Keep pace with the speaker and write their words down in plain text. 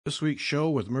This week's show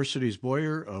with Mercedes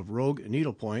Bowyer of Rogue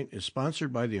Needlepoint is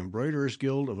sponsored by the Embroiderers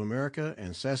Guild of America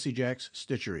and Sassy Jack's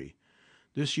Stitchery.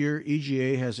 This year,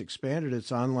 EGA has expanded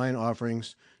its online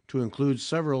offerings to include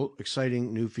several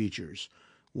exciting new features.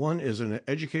 One is an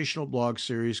educational blog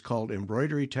series called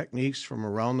Embroidery Techniques from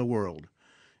Around the World.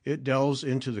 It delves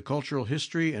into the cultural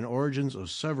history and origins of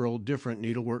several different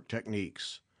needlework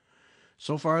techniques.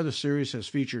 So far, the series has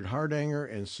featured hardanger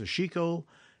and sashiko,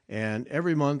 and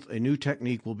every month a new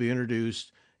technique will be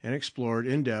introduced and explored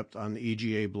in depth on the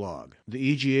EGA blog. The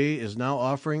EGA is now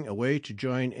offering a way to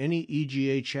join any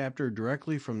EGA chapter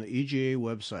directly from the EGA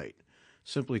website.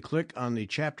 Simply click on the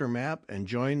chapter map and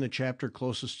join the chapter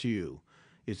closest to you.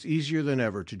 It's easier than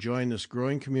ever to join this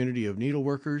growing community of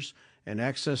needleworkers and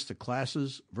access the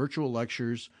classes, virtual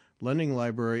lectures, lending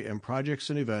library, and projects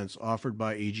and events offered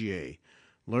by EGA.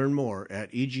 Learn more at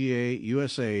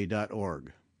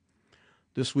egausa.org.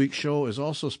 This week's show is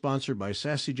also sponsored by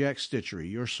Sassy Jack Stitchery,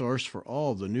 your source for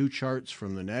all of the new charts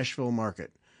from the Nashville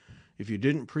market. If you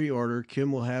didn't pre-order,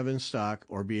 Kim will have in stock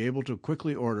or be able to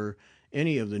quickly order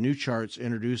any of the new charts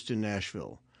introduced in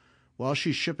Nashville. While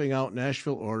she's shipping out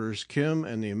Nashville orders, Kim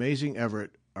and the amazing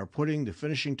Everett are putting the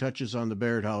finishing touches on the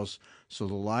Baird House so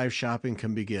the live shopping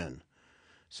can begin.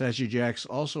 Sassy Jack's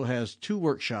also has 2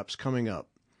 workshops coming up.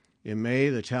 In May,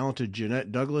 the talented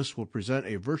Jeanette Douglas will present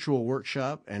a virtual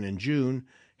workshop, and in June,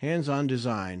 Hands On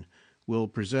Design will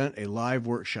present a live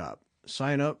workshop.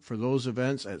 Sign up for those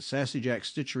events at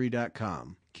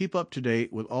sassyjackstitchery.com. Keep up to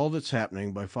date with all that's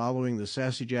happening by following the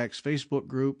Sassy Jacks Facebook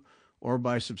group or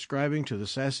by subscribing to the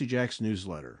Sassy Jacks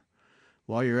newsletter.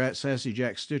 While you're at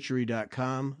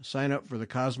sassyjackstitchery.com, sign up for the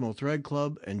Cosmo Thread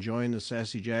Club and join the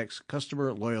Sassy Jacks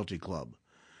Customer Loyalty Club.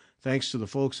 Thanks to the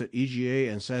folks at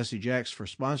EGA and Sassy Jacks for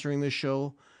sponsoring this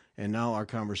show. And now our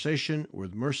conversation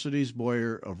with Mercedes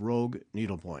Bowyer of Rogue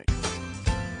Needlepoint.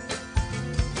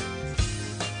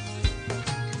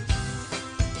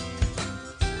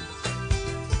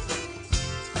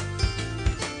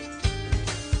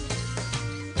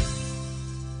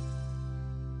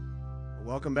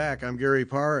 Welcome back. I'm Gary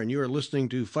Parr, and you are listening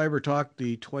to Fiber Talk,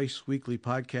 the twice-weekly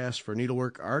podcast for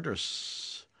needlework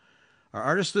artists. Our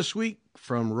artist this week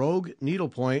from Rogue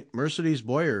Needlepoint, Mercedes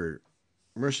Bowyer.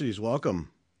 Mercedes,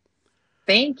 welcome.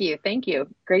 Thank you. Thank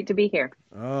you. Great to be here.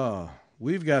 Oh,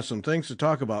 we've got some things to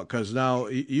talk about because now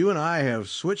you and I have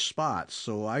switched spots.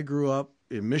 So I grew up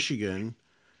in Michigan.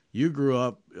 You grew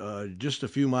up just a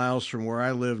few miles from where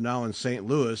I live now in St.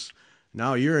 Louis.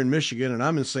 Now you're in Michigan and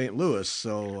I'm in St. Louis.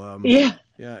 So yeah,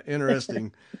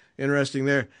 interesting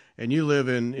there. And you live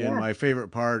in my favorite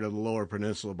part of the Lower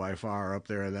Peninsula by far, up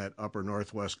there in that upper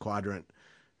northwest quadrant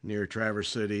near Traverse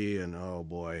City. And oh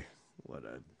boy,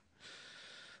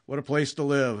 what a place to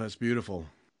live. That's beautiful.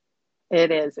 It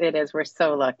is. It is. We're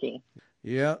so lucky.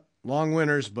 Yeah. Long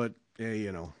winters, but hey,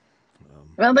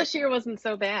 well, this year wasn't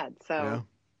so bad. So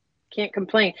can't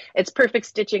complain. It's perfect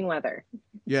stitching weather.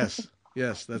 Yes.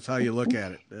 That's how you look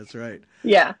at it. That's right.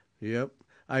 Yeah. Yep.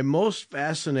 I'm most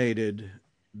fascinated.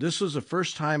 This was the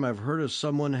first time I've heard of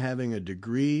someone having a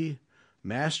degree,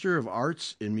 Master of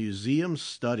Arts in Museum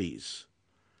Studies.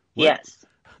 Yes.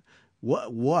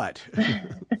 What? What?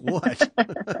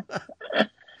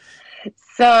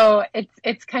 So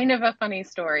it's kind of a funny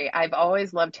story. I've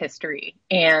always loved history.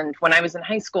 And when I was in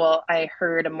high school, I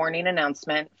heard a morning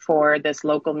announcement for this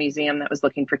local museum that was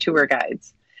looking for tour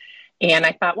guides. And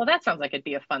I thought, well, that sounds like it'd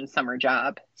be a fun summer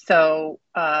job. So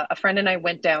a friend and I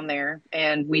went down there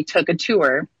and we took a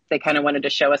tour. They kind of wanted to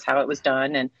show us how it was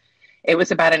done. And it was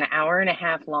about an hour and a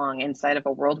half long inside of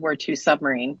a World War II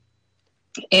submarine.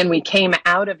 And we came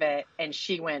out of it and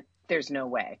she went, there's no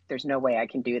way I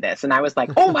can do this. And I was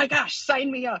like, oh my gosh, sign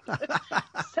me up.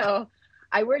 So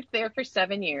I worked there for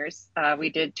 7 years. We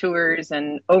did tours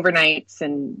and overnights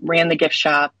and ran the gift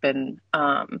shop and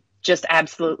just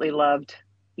absolutely loved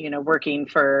working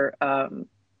for a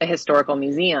historical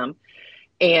museum.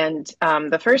 And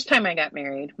the first time I got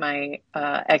married, my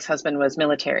ex-husband was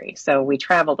military. So we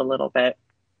traveled a little bit.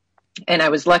 And I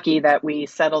was lucky that we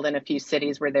settled in a few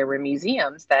cities where there were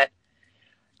museums that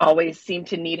always seemed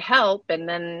to need help. And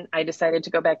then I decided to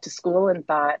go back to school and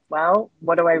thought, well,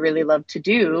 what do I really love to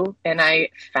do? And I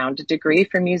found a degree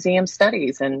for museum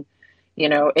studies. And,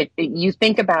 you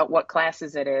think about what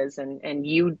classes it is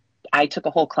I took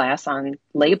a whole class on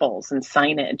labels and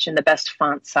signage and the best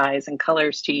font size and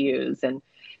colors to use and,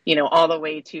 all the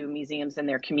way to museums and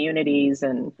their communities.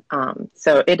 And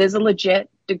so it is a legit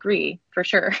degree for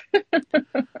sure.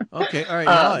 Okay. All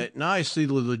right. Now I see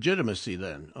the legitimacy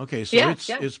then. Okay. So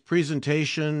it's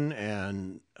presentation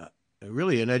and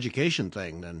really an education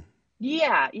thing then.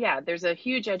 Yeah. There's a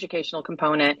huge educational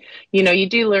component. You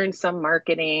do learn some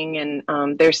marketing,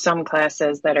 and there's some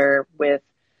classes that are with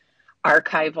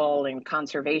archival and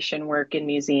conservation work in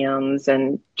museums,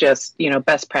 and just,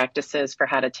 best practices for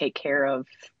how to take care of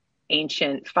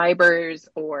ancient fibers,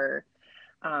 or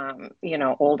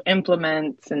old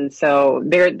implements. And so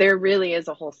there really is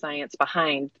a whole science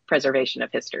behind preservation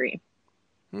of history.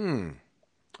 Hmm.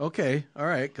 Okay. All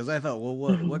right. Because I thought, well,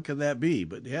 what could that be?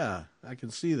 But yeah, I can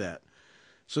see that.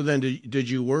 So then, did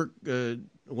you work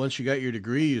once you got your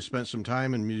degree? You spent some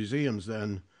time in museums,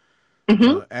 then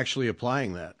Hmm. actually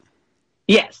applying that.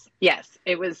 Yes.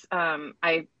 It was.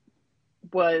 I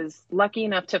was lucky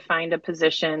enough to find a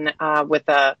position with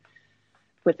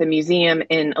a museum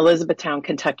in Elizabethtown,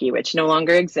 Kentucky, which no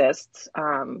longer exists.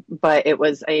 But it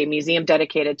was a museum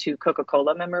dedicated to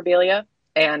Coca-Cola memorabilia,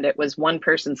 and it was one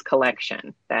person's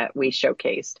collection that we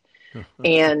showcased.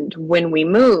 And when we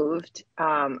moved,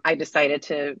 I decided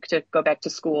to go back to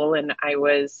school, and I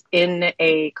was in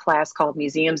a class called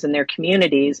Museums in Their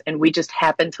Communities. And we just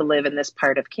happened to live in this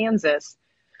part of Kansas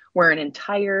where an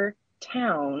entire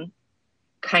town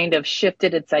kind of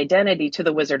shifted its identity to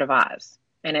the Wizard of Oz.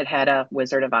 And it had a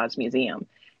Wizard of Oz museum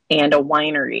and a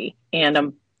winery and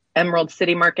a Emerald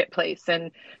City Marketplace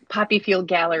and Poppy Field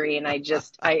Gallery. And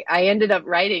I ended up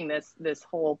writing this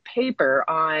whole paper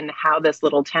on how this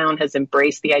little town has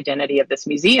embraced the identity of this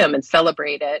museum and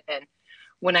celebrate it. And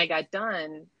when I got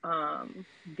done,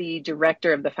 the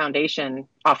director of the foundation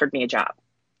offered me a job.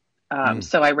 Hmm.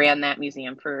 So I ran that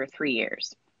museum for 3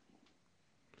 years.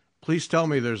 Please tell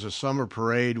me there's a summer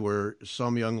parade where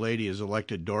some young lady is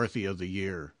elected Dorothy of the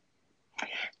Year.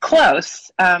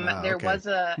 Close. Ah, There okay. was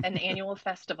an annual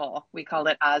festival. We called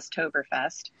it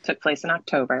Oztoberfest. Took place in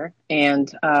October,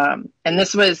 and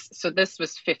this was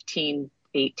 15,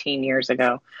 18 years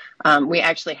ago. We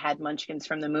actually had Munchkins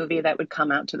from the movie that would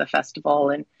come out to the festival,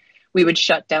 and we would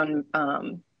shut down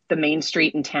the main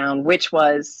street in town, which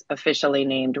was officially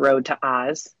named Road to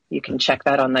Oz. You can check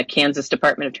that on the Kansas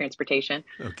Department of Transportation.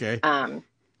 Okay. Um,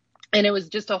 and it was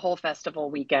just a whole festival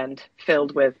weekend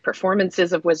filled with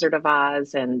performances of Wizard of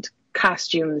Oz and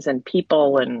costumes and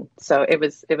people, and so it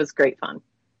was great fun.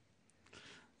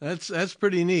 That's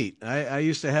pretty neat. I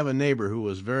used to have a neighbor who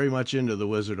was very much into the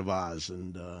Wizard of Oz,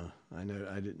 and I know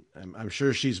I didn't. I'm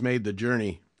sure she's made the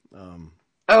journey. Um,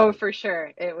 Oh, for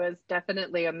sure. It was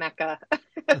definitely a mecca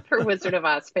for Wizard of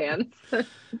Oz fans.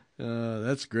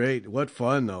 that's great. What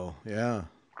fun, though. Yeah,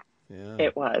 yeah,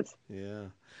 It was. yeah.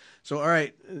 So, all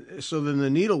right. So then the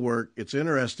needlework. It's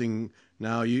interesting.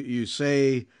 Now you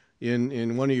say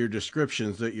in one of your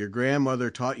descriptions that your grandmother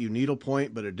taught you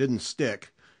needlepoint, but it didn't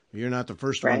stick. You're not the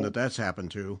first one Right. that's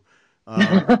happened to.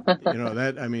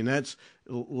 That I mean that's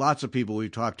lots of people we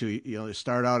talk to. They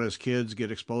start out as kids,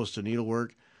 get exposed to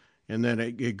needlework, and then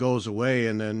it goes away,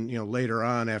 and then later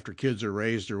on after kids are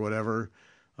raised or whatever,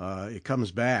 it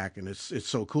comes back, and it's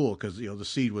so cool because the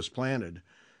seed was planted.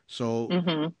 So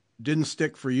Hmm. didn't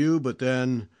stick for you, but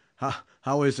then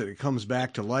how is it? It comes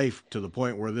back to life to the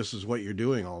point where this is what you're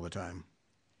doing all the time.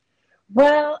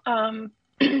 Well,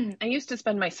 I used to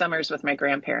spend my summers with my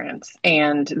grandparents,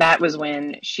 and that was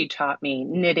when she taught me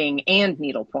knitting and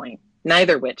needlepoint,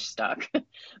 neither which stuck.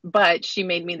 But she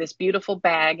made me this beautiful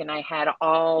bag, and I had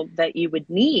all that you would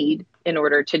need in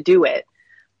order to do it.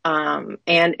 And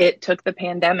it took the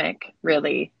pandemic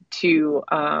really to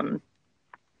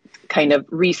kind of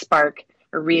respark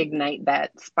or reignite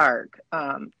that spark.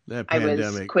 That I was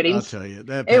pandemic, quitting. I'll tell you,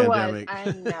 that It was. pandemic I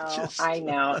know. I just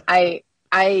know.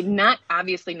 I not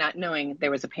obviously not knowing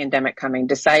there was a pandemic coming,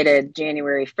 decided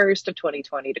January 1st of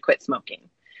 2020 to quit smoking.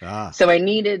 ah So I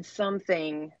needed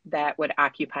something that would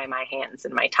occupy my hands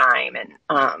and my time. And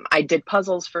I did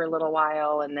puzzles for a little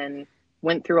while, and then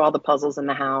went through all the puzzles in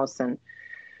the house. And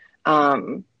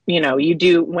you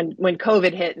do when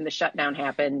COVID hit and the shutdown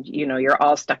happened, you're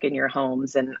all stuck in your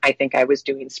homes. And I think I was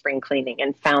doing spring cleaning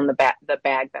and found the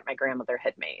bag that my grandmother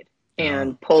had made, ah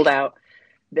and pulled out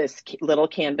this little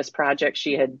canvas project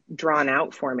she had drawn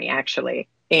out for me, actually,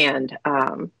 and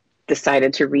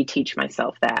decided to reteach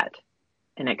myself that.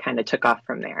 And it kind of took off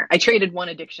from there. I traded one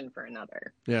addiction for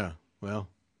another. yeah. Well,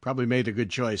 probably made a good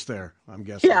choice there, I'm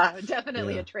guessing. Yeah,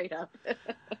 definitely Yeah. a trade up.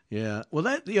 Yeah. Well,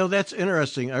 that's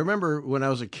interesting. I remember when I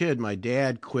was a kid, my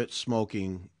dad quit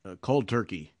smoking cold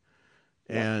turkey,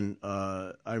 Yep. and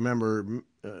I remember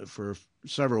for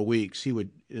several weeks he would,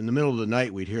 in the middle of the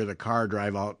night, we'd hear the car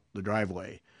drive out the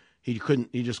driveway. He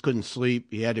just couldn't sleep.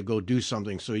 He had to go do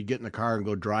something, so he'd get in the car and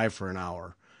go drive for an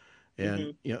hour, and Hmm.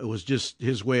 it was just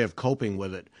his way of coping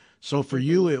with it. So for Hmm.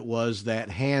 you, it was that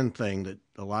hand thing that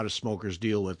a lot of smokers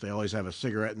deal with. They always have a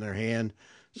cigarette in their hand.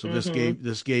 So this Hmm.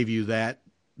 gave you that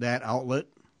that outlet?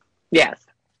 Yes.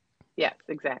 Yes,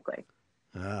 exactly.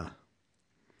 Ah,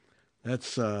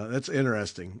 that's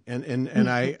interesting. And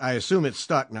I assume it's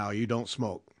stuck now. You don't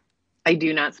smoke. I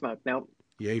do not smoke. Nope.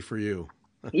 Yay for you.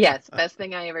 Yes, best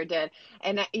thing I ever did.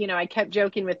 And, I kept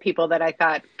joking with people that I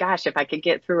thought, gosh, if I could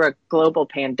get through a global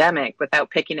pandemic without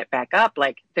picking it back up,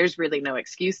 like there's really no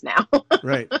excuse now.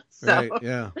 Right. So, Right.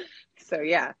 Yeah. so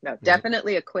yeah, no, Right.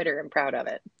 definitely a quitter and proud of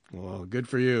it. Well, good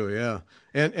for you. Yeah.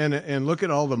 And look at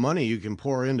all the money you can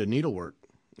pour into needlework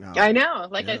now. I know.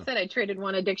 Like I Yeah. said, I traded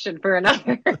one addiction for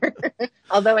another.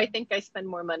 Although I think I spend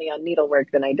more money on needlework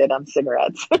than I did on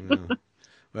cigarettes. Yeah.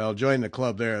 Well, join the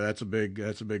club there. That's a big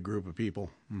group of people.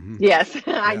 Hmm. Yes,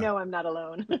 I Yeah. know I'm not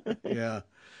alone. Yeah.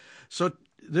 So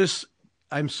this,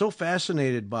 I'm so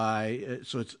fascinated by.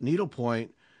 So it's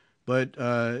needlepoint, but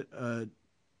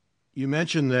you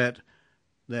mentioned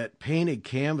that painted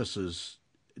canvases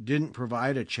didn't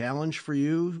provide a challenge for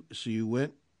you, so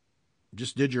you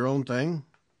just did your own thing.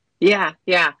 Yeah,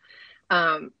 yeah.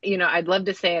 I'd love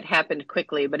to say it happened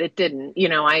quickly, but it didn't.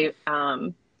 I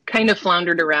kind of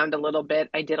floundered around a little bit.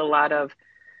 I did a lot of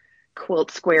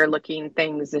quilt square looking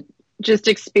things, just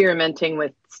experimenting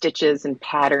with stitches and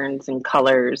patterns and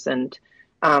colors. And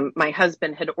my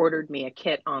husband had ordered me a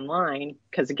kit online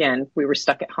because, again, we were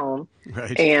stuck at home.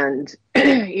 Right. And,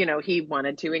 he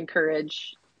wanted to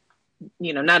encourage,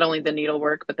 not only the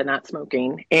needlework, but the not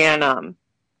smoking. And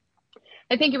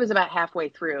I think it was about halfway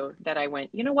through that I went,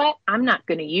 you know what? I'm not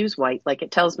going to use white like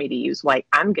it tells me to use white.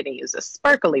 I'm going to use a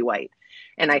sparkly white.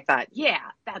 And I thought, yeah,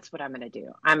 that's what I'm going to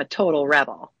do. I'm a total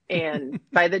rebel. And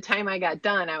by the time I got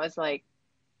done, I was like,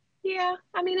 yeah,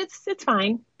 I mean, it's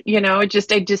fine. I just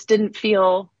didn't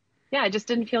feel, yeah, I just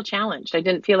didn't feel challenged. I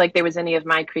didn't feel like there was any of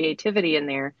my creativity in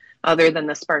there other than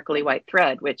the sparkly white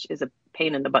thread, which is a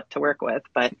pain in the butt to work with.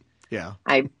 But Yeah.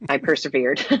 I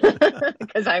persevered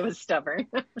because I was stubborn.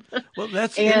 Well,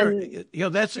 that's And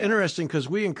that's interesting because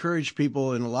we encourage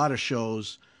people in a lot of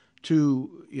shows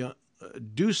to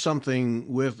do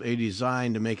something with a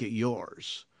design to make it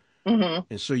yours. mhm.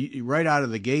 And so right out of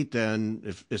the gate, then,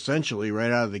 if essentially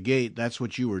right out of the gate, that's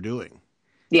what you were doing.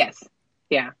 Yes.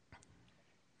 Yeah.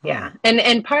 Huh. Yeah.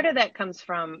 And part of that comes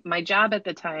from my job at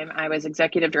the time. I was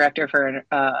executive director for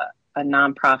a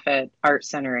nonprofit art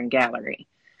center and gallery.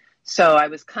 So I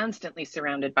was constantly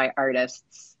surrounded by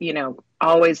artists,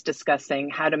 always discussing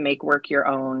how to make work your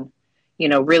own,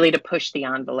 really to push the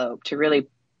envelope, to really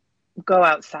go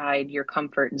outside your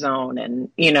comfort zone and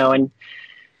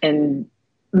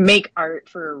make art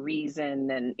for a reason.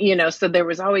 And, so there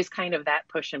was always kind of that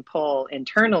push and pull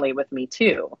internally with me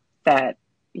too, that,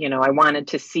 I wanted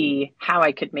to see how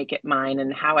I could make it mine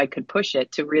and how I could push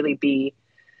it to really be,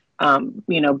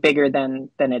 bigger than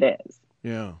it is.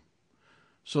 Yeah.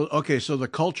 So okay, so the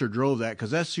culture drove that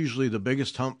because that's usually the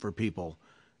biggest hump for people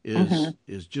is Mhm.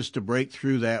 is just to break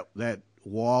through that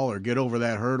wall or get over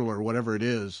that hurdle or whatever it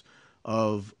is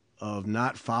of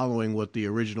not following what the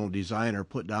original designer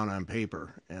put down on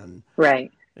paper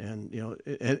Right. and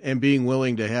and being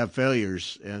willing to have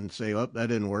failures and say, oh, that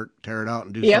didn't work, tear it out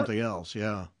and do Yep. something else.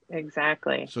 Yeah.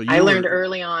 Exactly. So I you learned were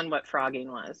early on what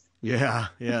frogging was. yeah.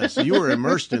 So you were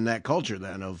immersed in that culture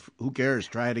then of who cares,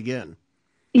 try it again.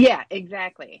 Yeah,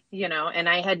 exactly. And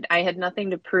I had nothing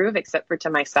to prove except for to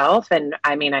myself. And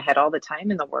I mean, I had all the time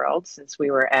in the world since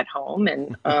we were at home.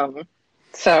 And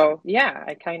so yeah,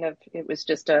 it was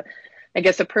just I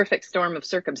guess a perfect storm of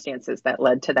circumstances that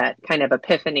led to that kind of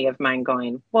epiphany of mine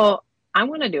going, well, I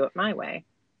want to do it my way.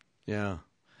 Yeah.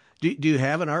 Do you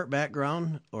have an art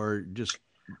background or just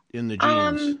in the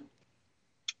genes? Um,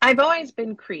 I've always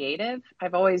been creative.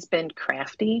 I've always been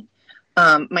crafty.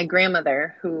 My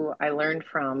grandmother, who I learned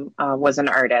from, was an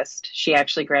artist. She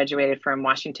actually graduated from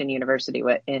Washington University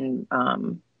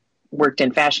worked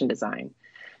in fashion design.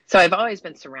 So I've always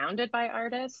been surrounded by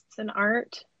artists and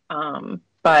art,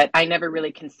 but I never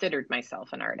really considered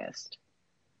myself an artist.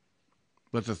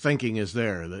 But the thinking is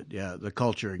there that the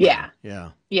culture again. Yeah,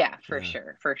 Yeah. yeah, for Yeah.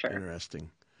 sure, for sure. Interesting.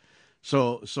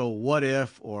 So what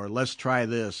if or let's try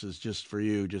this is just for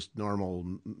you just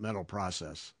normal mental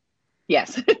process.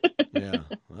 Yes. Yeah.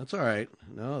 That's all right.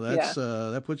 No, Yeah,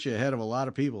 that puts you ahead of a lot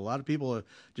of people. A lot of people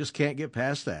just can't get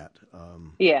past that.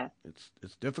 yeah,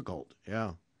 It's difficult.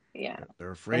 Yeah. yeah. They're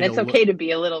And afraid to it's look. okay to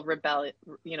be a little a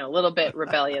little bit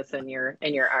rebellious in your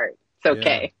art. It's Yeah.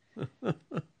 okay.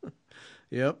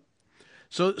 Yep.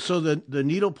 So the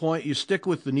needlepoint, you stick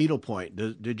with the needlepoint.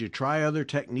 Did you try other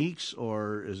techniques,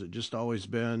 or is it just always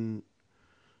been?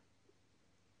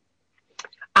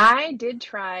 I did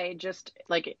try just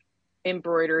like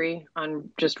embroidery on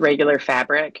just regular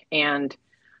fabric, and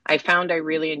I found I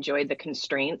really enjoyed the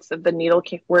constraints of the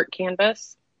needlework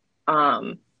canvas.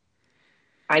 Um,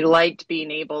 I liked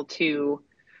being able to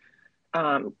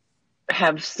um,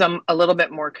 have a little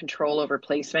bit more control over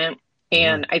placement. Mm-hmm.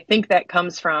 And I think that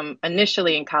comes from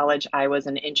initially in college, I was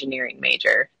an engineering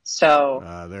major. So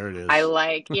There it I is.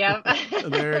 like, yeah,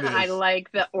 There it I is.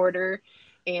 like the order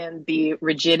and the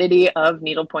rigidity of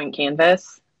needlepoint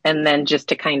canvas, and then just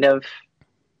to kind of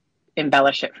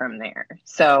embellish it from there.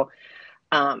 So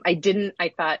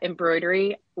I thought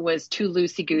embroidery was too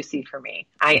loosey goosey for me.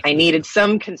 I needed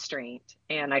some constraint,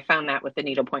 and I found that with the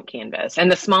needlepoint canvas,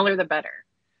 and the smaller the better.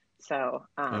 So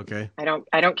Okay. I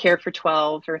don't care for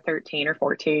 12 or 13 or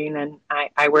 14, and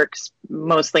I work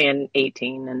mostly in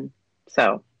 18, and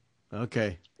so.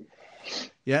 Okay.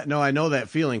 Yeah, no, I know that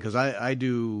feeling because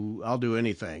I'll do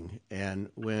anything. And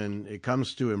when it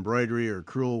comes to embroidery or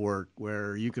crewel work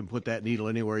where you can put that needle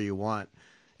anywhere you want,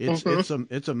 Mhm.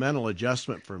 it's a mental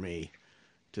adjustment for me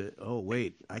to, oh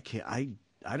wait, I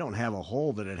don't have a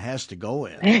hole that it has to go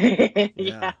in. Yeah. Yeah,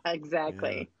 Yeah.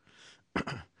 exactly.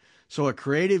 So a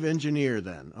creative engineer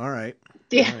then. All right. All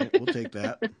Yeah. right, we'll take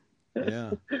that.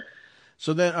 Yeah.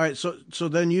 So then, all right. So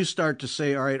then you start to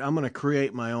say, all right, I'm going to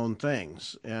create my own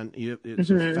things, and it's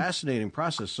a Mhm. fascinating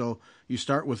process. So you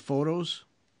start with photos.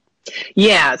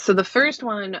 Yeah, so the first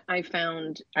one I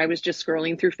found, I was just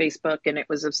scrolling through Facebook and it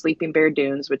was of Sleeping Bear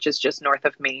Dunes, which is just north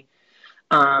of me.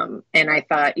 And I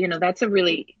thought, that's a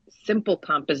really simple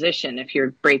composition if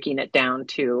you're breaking it down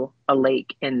to a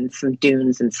lake and some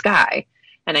dunes and sky.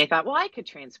 And I thought, well, I could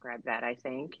transcribe that, I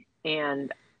think.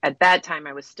 And at that time,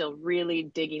 I was still really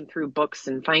digging through books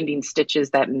and finding stitches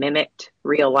that mimicked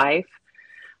real life.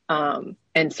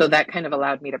 And so that kind of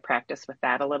allowed me to practice with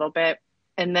that a little bit.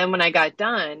 And then when I got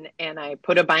done and I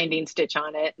put a binding stitch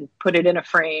on it and put it in a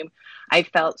frame, I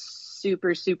felt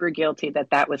super, super guilty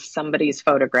that that was somebody's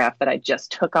photograph that I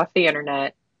just took off the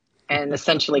internet and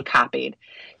essentially copied.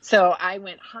 So I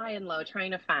went high and low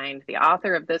trying to find the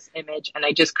author of this image, and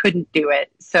I just couldn't do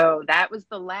it. So that was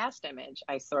the last image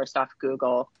I sourced off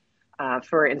Google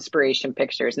for inspiration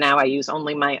pictures. Now I use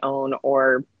only my own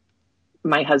or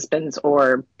my husband's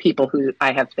or people who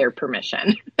I have their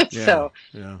permission. Yeah. So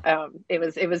Yeah. it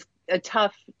was a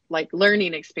tough like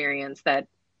learning experience that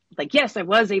like yes I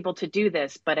was able to do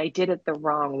this but I did it the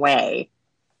wrong way,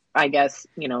 I guess,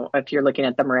 if you're looking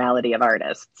at the morality of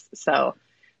artists. So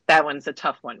that one's a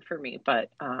tough one for me, but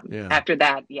Yeah. after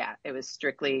that, yeah, it was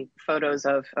strictly photos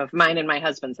of mine and my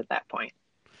husband's at that point.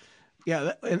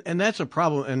 Yeah. And that's a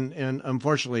problem. And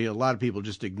unfortunately, a lot of people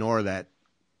just ignore that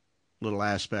little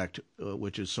aspect,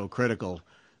 which is so critical.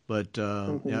 But yeah,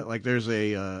 Hmm. like there's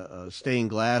a stained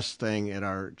glass thing at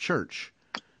our church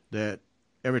that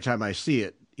every time I see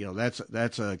it,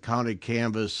 that's a counted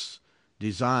canvas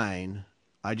design.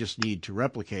 I just need to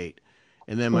replicate.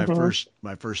 And then Hmm.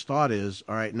 my first thought is,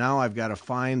 all right, now I've got to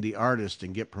find the artist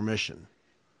and get permission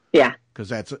Yeah. because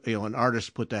that's an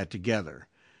artist put that together.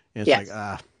 And it's like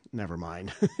Yes. never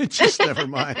mind. Just never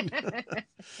mind.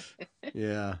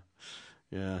 Yeah,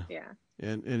 yeah. Yeah.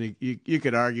 And you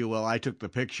could argue, well, I took the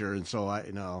picture, and so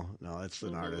no, it's an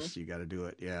Hmm. artist. You got to do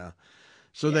it. Yeah.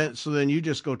 Yeah. So then you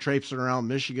just go traipsing around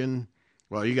Michigan.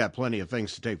 Well, you got plenty of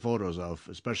things to take photos of,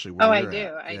 especially where Oh, I you're do.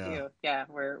 at. I Yeah. do. Yeah,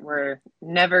 we're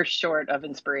never short of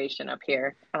inspiration up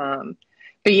here.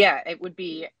 But yeah, it would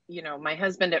be, my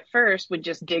husband at first would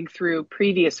just dig through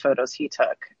previous photos he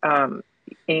took.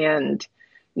 And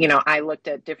I looked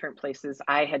at different places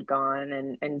I had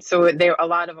gone, and so there a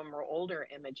lot of them were older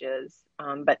images.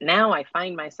 But now I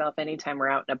find myself anytime we're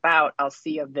out and about, I'll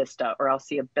see a vista or I'll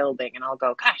see a building and I'll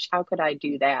go, gosh, how could I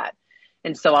do that?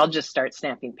 And so I'll just start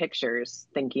snapping pictures,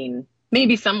 thinking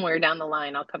maybe somewhere down the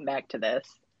line I'll come back to this.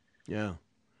 Yeah.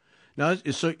 Now,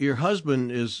 so your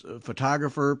husband is a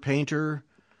photographer, painter.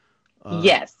 Uh,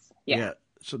 Yes. Yeah. yeah.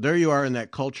 So there you are in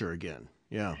that culture again.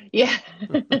 Yeah. Yeah.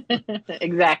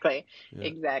 Exactly. Yeah.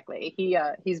 Exactly.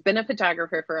 He's been a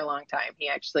photographer for a long time. He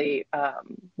actually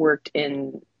worked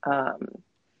in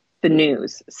the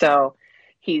news. So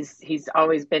he's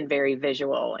always been very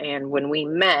visual. And when we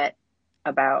met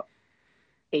about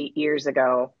 8 years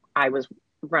ago, I was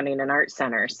running an art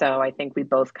center. So I think we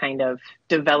both kind of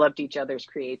developed each other's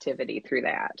creativity through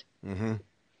that. Mm-hmm.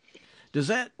 Does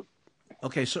that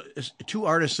okay? So it's two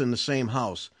artists in the same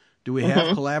house. Do we have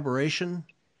Hmm. collaboration?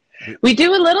 Do, We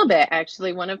do a little bit,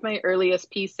 actually. One of my earliest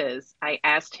pieces, I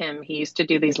asked him, he used to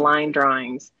do these line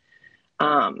drawings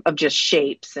of just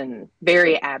shapes and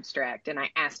very abstract. And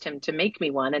I asked him to make me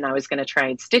one, and I was going to try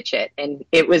and stitch it. And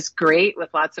it was great with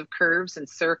lots of curves and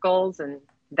circles. And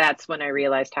that's when I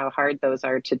realized how hard those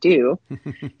are to do.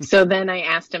 So then I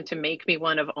asked him to make me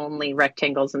one of only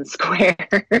rectangles and squares,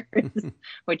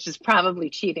 which is probably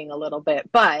cheating a little bit.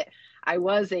 But I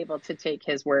was able to take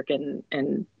his work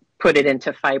and put it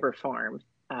into fiber form.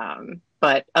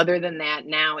 But other than that,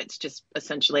 now it's just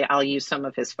essentially I'll use some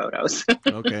of his photos.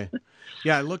 Okay.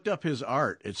 Yeah, I looked up his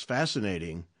art. It's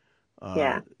fascinating.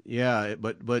 Yeah. Yeah,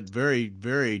 but very,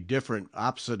 very different,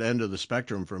 opposite end of the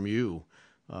spectrum from you.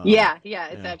 Yeah. It's Yeah.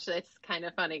 actually, it's kind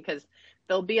of funny because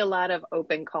there'll be a lot of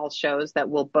open call shows that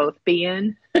we'll both be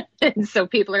in. And so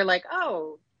people are like,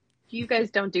 oh, you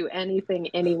guys don't do anything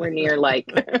anywhere near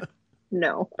like,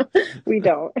 no, we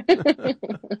don't.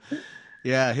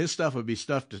 Yeah, his stuff would be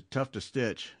tough to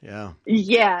stitch. Yeah.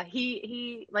 Yeah,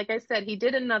 he like I said, he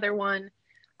did another one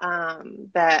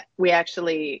that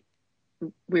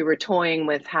we were toying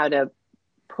with how to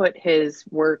put his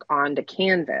work onto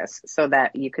canvas so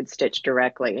that you could stitch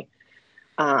directly.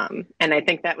 And I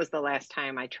think that was the last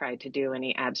time I tried to do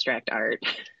any abstract art,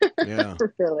 Yeah.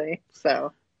 really.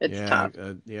 So it's Yeah. tough.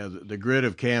 Yeah. The grid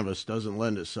of canvas doesn't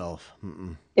lend itself.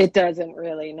 Mm-mm. It doesn't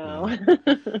really, Yeah.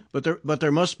 no. But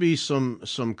there must be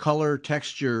some color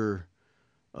texture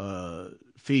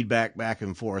feedback back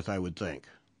and forth, I would think.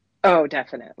 Oh,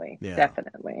 definitely. Yeah.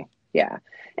 Definitely. Yeah.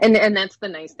 And that's the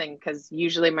nice thing because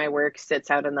usually my work sits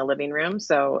out in the living room,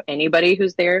 so anybody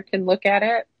who's there can look at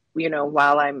it,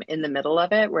 while I'm in the middle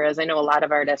of it. Whereas I know a lot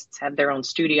of artists have their own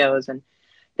studios and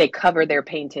they cover their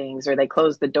paintings or they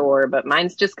close the door, but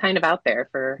mine's just kind of out there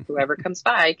for whoever comes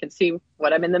by can see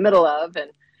what I'm in the middle of.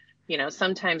 And,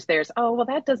 sometimes there's, oh, well,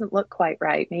 that doesn't look quite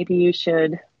right. Maybe you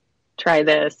should try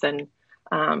this. And,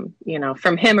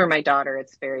 from him or my daughter,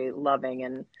 it's very loving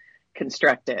and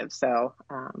constructive. So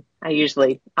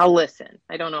I'll listen.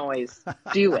 I don't always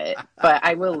do it, but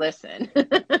I will listen.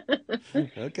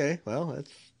 Okay. Well,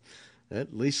 that's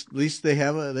at least they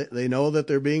have they know that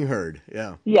they're being heard.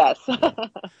 Yeah. Yes. Yeah.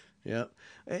 Yeah.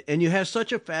 And you have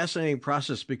such a fascinating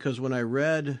process because when I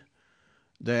read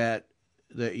that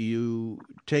you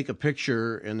take a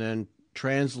picture and then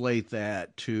translate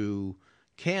that to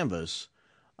canvas,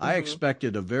 I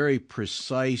expected a very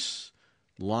precise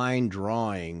line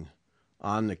drawing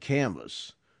on the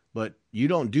canvas, but you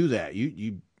don't do that.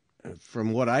 You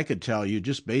from what I could tell, you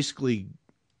just basically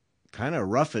kind of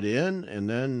rough it in and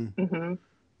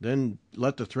then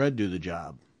let the thread do the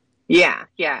job. Yeah.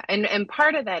 And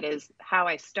part of that is how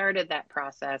I started that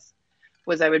process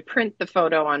was I would print the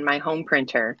photo on my home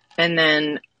printer and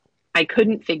then I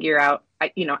couldn't figure out, I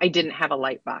didn't have a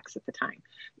light box at the time,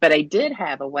 but I did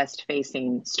have a west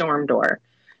facing storm door.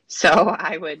 So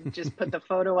I would just put the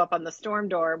photo up on the storm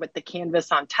door with the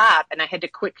canvas on top and I had to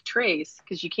quick trace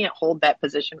because you can't hold that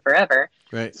position forever.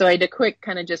 Right. So I had to quick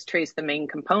kind of just trace the main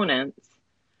components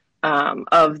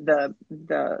of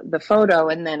the photo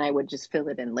and then I would just fill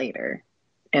it in later.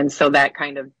 And so that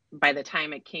kind of, by the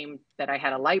time it came that I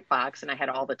had a light box and I had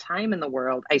all the time in the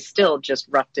world, I still just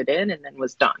roughed it in and then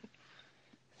was done.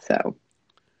 So.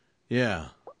 Yeah.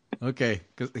 Okay.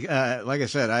 'Cause, like I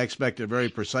said, I expected very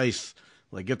precise,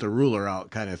 like get the ruler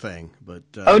out kind of thing. But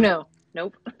oh no,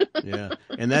 nope. Yeah.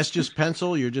 And that's just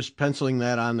pencil. You're just penciling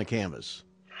that on the canvas.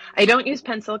 I don't use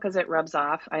pencil because it rubs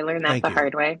off. I learned that Thank the you.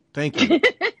 hard way. Thank you.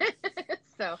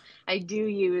 So I do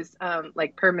use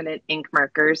like permanent ink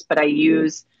markers, but I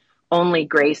use only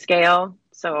grayscale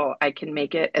so I can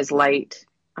make it as light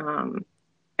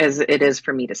as it is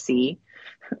for me to see.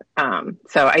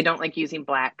 So I don't like using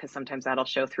black because sometimes that'll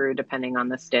show through depending on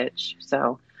the stitch.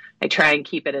 So I try and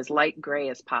keep it as light gray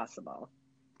as possible.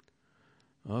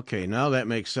 Okay, now that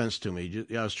makes sense to me.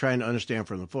 Yeah, I was trying to understand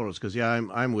from the photos because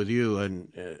I'm with you,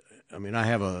 and I mean I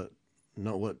have a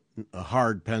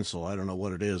hard pencil. I don't know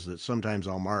what it is that sometimes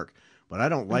I'll mark, but I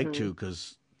don't like to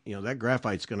because that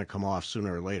graphite's going to come off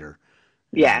sooner or later.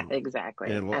 Yeah,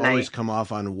 exactly. And it'll always come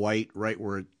off on white right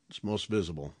where it's most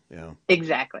visible. Yeah.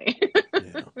 Exactly.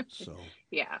 Yeah. So.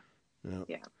 Yeah.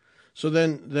 Yeah. So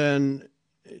then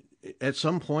at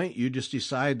some point you just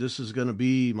decide this is going to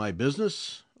be my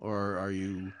business, or are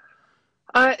you?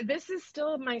 This is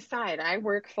still my side. I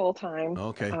work full time.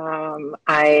 Okay.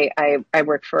 I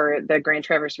work for the Grand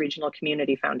Traverse Regional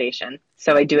Community Foundation,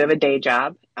 so I do have a day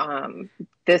job.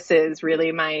 This is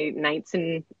really my nights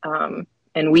and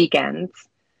weekends.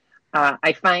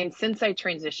 I find since I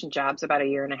transitioned jobs about a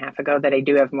year and a half ago that I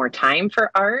do have more time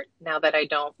for art now that I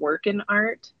don't work in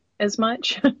art as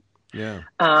much. Yeah.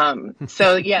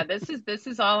 So yeah, this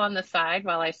is all on the side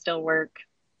while I still work,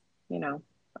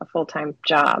 a full-time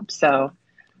job. So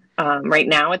right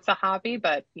now it's a hobby,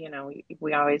 but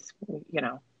we always,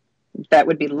 that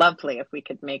would be lovely if we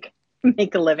could make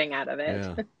a living out of it.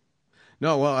 Yeah.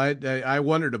 No, well, I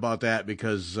wondered about that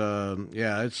because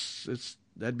it's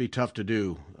that'd be tough to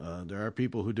do. There are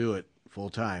people who do it full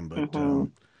time, but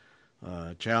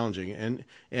challenging.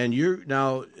 And you're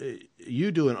now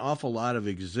you do an awful lot of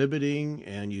exhibiting,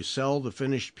 and you sell the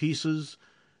finished pieces.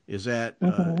 Is that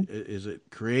Hmm. is it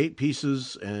create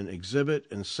pieces and exhibit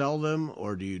and sell them,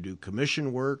 or do you do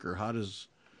commission work, or how does?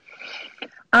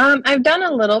 I've done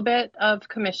a little bit of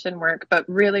commission work, but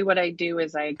really what I do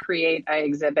is I create, I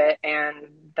exhibit, and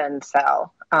then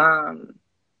sell.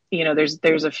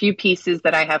 There's a few pieces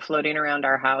that I have floating around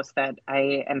our house that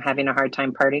I am having a hard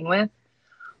time parting with,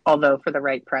 although for the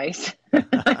right price,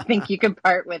 I think you can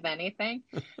part with anything.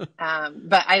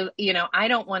 But I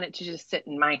don't want it to just sit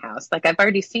in my house. Like I've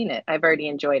already seen it, I've already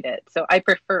enjoyed it, so I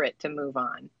prefer it to move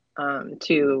on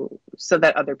to so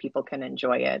that other people can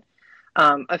enjoy it.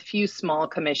 A few small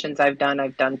commissions I've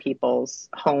done people's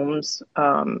homes,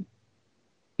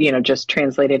 just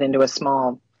translated into a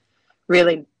small,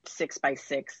 really 6 by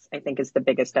 6, I think is the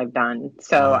biggest I've done.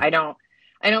 So Uh, I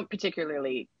don't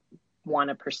particularly want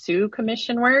to pursue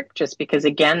commission work just because,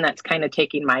 again, that's kind of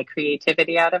taking my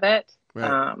creativity out of it,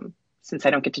 right. since I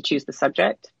don't get to choose the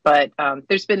subject. But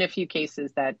there's been a few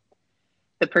cases that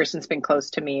the person's been close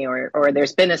to me, or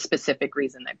there's been a specific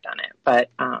reason they've done it. But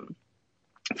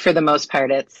for the most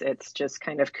part, it's just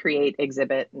kind of create,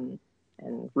 exhibit, and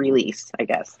release, I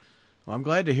guess. Well, I'm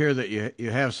glad to hear that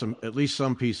you have some at least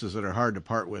some pieces that are hard to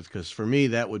part with, because for me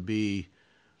that would be,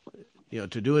 to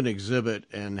do an exhibit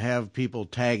and have people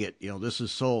tag it, this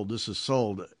is sold, this is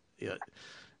sold. Yeah,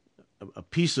 a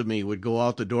piece of me would go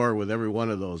out the door with every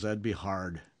one of those. That'd be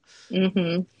hard.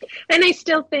 Hmm. And I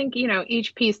still think,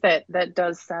 each piece that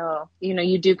does sell,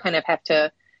 you do kind of have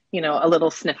to, a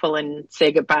little sniffle and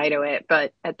say goodbye to it.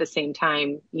 But at the same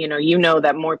time, you know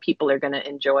that more people are going to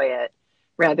enjoy it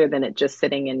rather than it just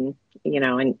sitting in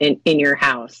your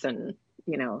house, and,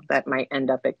 that might end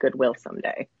up at Goodwill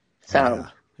someday. So,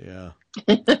 Yeah,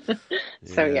 yeah,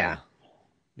 so yeah, yeah,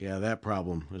 yeah. That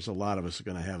problem. There's a lot of us are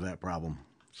going to have that problem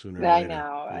sooner or I later.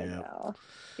 know, I Yeah, know.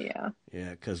 Yeah. yeah.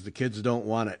 Because the kids don't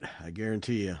want it. I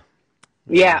guarantee you.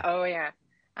 Yeah, Yeah. Oh, yeah.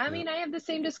 I yeah. mean, I have the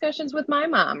same discussions with my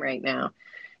mom right now.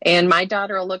 And my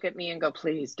daughter will look at me and go,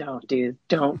 please don't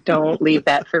leave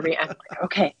that for me. I'm like,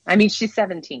 okay. I mean, she's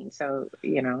 17, so,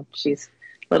 she's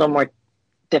a little more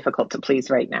difficult to please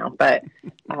right now. But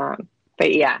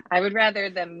yeah, I would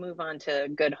rather them move on to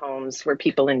good homes where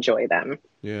people enjoy them.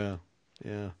 Yeah,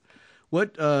 yeah.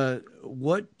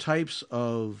 What types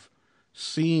of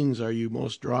scenes are you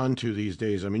most drawn to these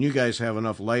days? I mean, you guys have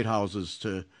enough lighthouses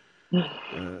uh,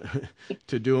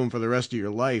 to do them for the rest of your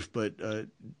life, but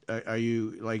are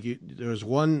you like there was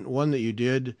one that you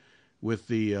did with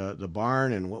the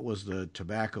barn, and what was the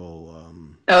tobacco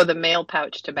Oh, the mail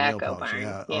pouch mail tobacco pouch? barn.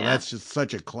 Yeah. Oh, Yeah. that's just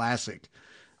such a classic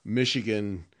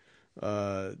Michigan.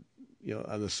 Uh,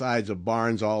 on the sides of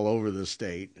barns all over the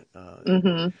state.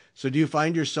 Hmm. So do you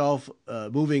find yourself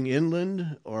moving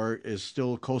inland, or is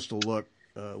still coastal look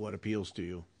what appeals to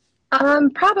you?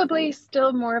 Probably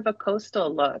still more of a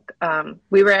coastal look.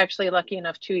 We were actually lucky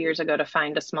enough 2 years ago to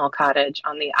find a small cottage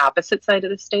on the opposite side of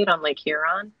the state on Lake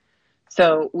Huron.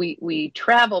 So we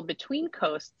travel between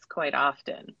coasts quite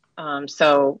often.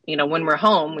 So when we're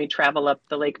home, we travel up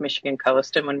the Lake Michigan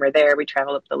coast, and when we're there, we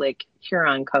travel up the Lake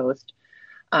Huron coast.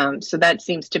 So that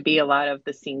seems to be a lot of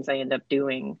the scenes I end up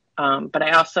doing. But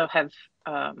I also have,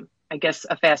 I guess,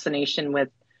 a fascination with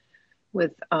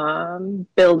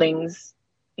buildings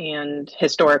and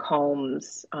historic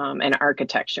homes, and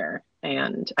architecture.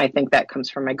 And I think that comes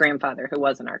from my grandfather, who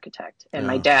was an architect, and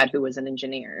my Yeah, dad, who was an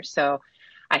engineer. So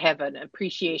I have an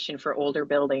appreciation for older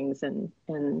buildings, and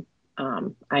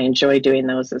I enjoy doing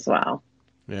those as well.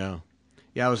 yeah,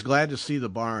 yeah. I was glad to see the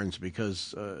barns,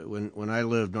 because when I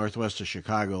lived northwest of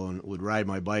Chicago and would ride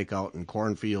my bike out in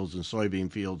cornfields and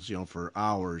soybean fields, for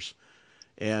hours,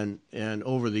 and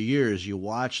over the years you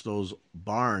watch those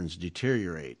barns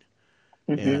deteriorate.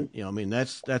 Hmm. And I mean,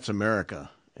 that's America.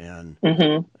 And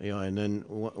Hmm. and then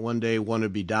one day one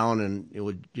would be down, and it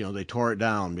would, they tore it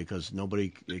down because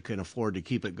nobody they can afford to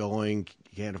keep it going,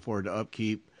 can't afford to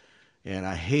upkeep. And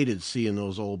I hated seeing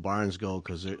those old barns go,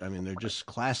 because I mean, they're just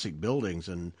classic buildings,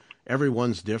 and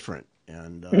everyone's different.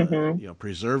 And Hmm.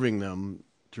 preserving them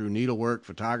through needlework,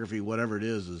 photography, whatever it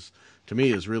is to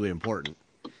me is really important.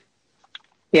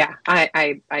 Yeah,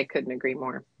 I couldn't agree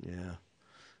more. Yeah.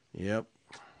 Yep.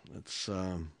 Let's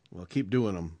well, keep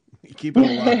doing them. Keep it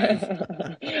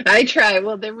alive. I try.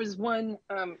 Well, there was one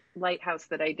lighthouse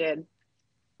that I did.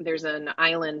 There's an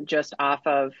island just off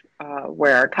of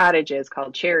where our cottage is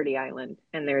called Charity Island,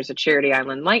 and there's a Charity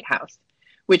Island lighthouse,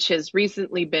 which has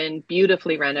recently been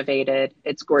beautifully renovated.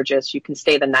 It's gorgeous. You can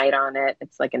stay the night on it.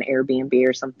 It's like an Airbnb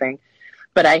or something.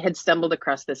 But I had stumbled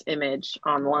across this image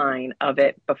online of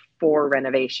it before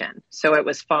renovation. So it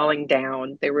was falling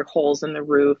down. There were holes in the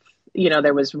roof.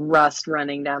 There was rust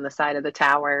running down the side of the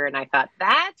tower. And I thought,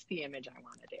 that's the image I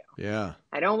want to do. Yeah.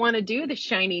 I don't want to do the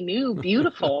shiny, new,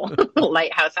 beautiful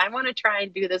lighthouse. I want to try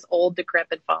and do this old,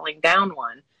 decrepit, falling down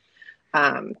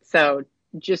one. So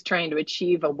just trying to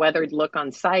achieve a weathered look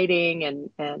on siding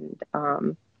and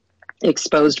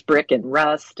exposed brick and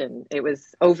rust, and it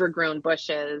was overgrown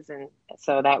bushes, and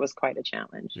so that was quite a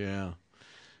challenge. Yeah.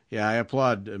 Yeah, I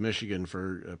applaud Michigan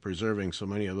for preserving so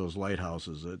many of those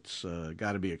lighthouses. It's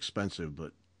got to be expensive,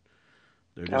 but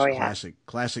they're just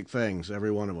classic things, every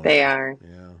one of them. They are.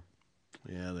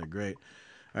 Yeah, they're great.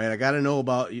 All right, I got to know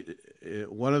about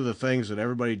one of the things that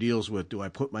everybody deals with. Do I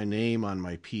put my name on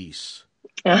my piece?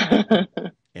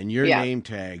 And your name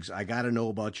tags, I got to know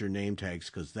about your name tags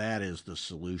because that is the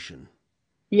solution.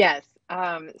 Yes.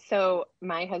 So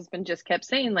my husband just kept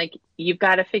saying, like, you've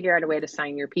got to figure out a way to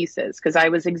sign your pieces, because I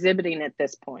was exhibiting at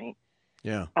this point.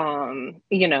 Yeah.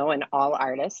 And all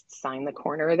artists sign the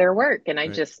corner of their work. And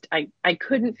I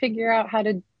couldn't figure out how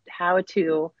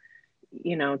to,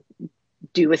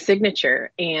 do a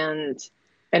signature. And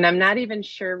I'm not even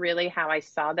sure really how I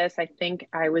saw this. I think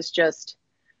I was just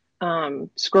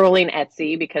scrolling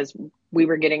Etsy because we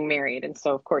were getting married. And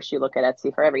so, of course, you look at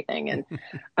Etsy for everything. And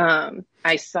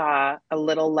I saw a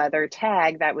little leather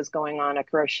tag that was going on a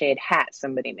crocheted hat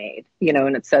somebody made,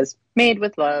 and it says, "Made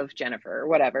with love, Jennifer," or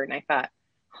whatever. And I thought,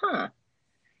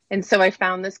 And so I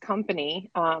found this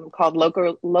company called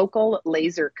Local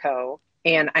Laser Co.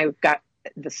 And I've got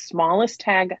the smallest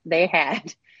tag they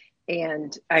had.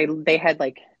 And they had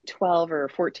like 12 or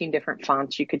 14 different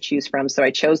fonts you could choose from. So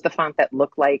I chose the font that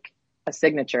looked like a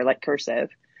signature, like cursive.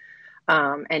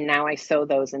 And now I sew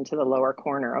those into the lower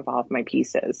corner of all of my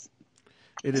pieces.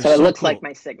 It looks cool. Like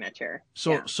my signature.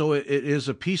 So it is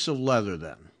a piece of leather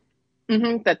then?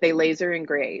 Mm-hmm, that they laser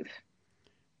engrave.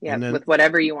 Yeah, with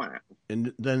whatever you want.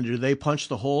 And then do they punch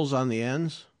the holes on the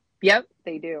ends? Yep,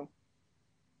 they do.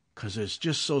 Because it's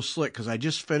just so slick. Because I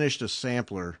just finished a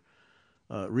sampler,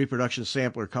 reproduction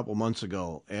sampler a couple months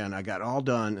ago, and I got all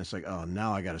done. It's like, oh,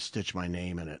 now I got to stitch my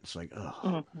name in it. It's like,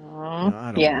 oh,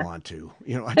 I don't want to.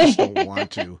 I just don't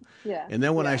want to. Yeah. And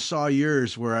then when I saw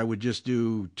yours, where I would just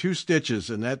do 2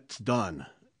 stitches and that's done.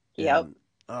 Yep.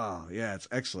 And, it's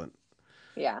excellent.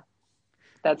 Yeah.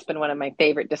 That's been one of my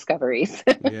favorite discoveries.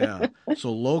 Yeah.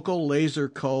 So Local Laser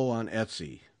Co. on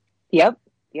Etsy. Yep.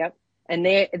 And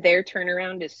their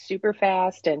turnaround is super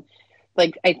fast. And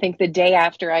like, I think the day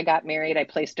after I got married, I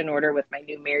placed an order with my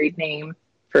new married name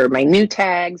for my new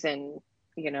tags. And,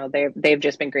 they've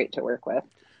just been great to work with.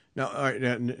 Now, all right,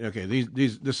 okay,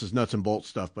 this is nuts and bolts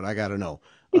stuff, but I got to know.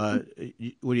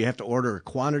 Would you have to order a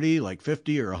quantity, like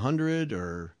 50 or 100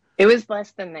 or? It was less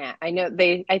than that. I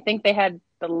think they had,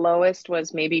 the lowest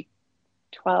was maybe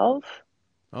 12.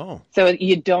 Oh. So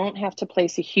you don't have to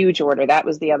place a huge order. That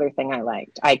was the other thing I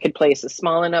liked. I could place a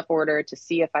small enough order to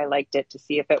see if I liked it, to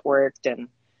see if it worked, and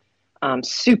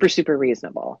super, super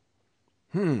reasonable.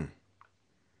 Because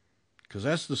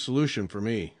that's the solution for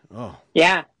me. Oh.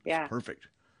 Yeah. Perfect.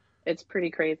 It's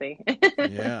pretty crazy.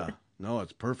 Yeah. No,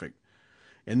 it's perfect.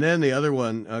 And then the other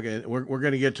one, okay, we're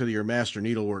going to get to your master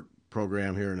needlework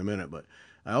program here in a minute, but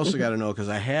I also got to know, because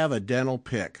I have a dental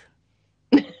pick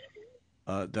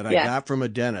that I got from a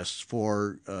dentist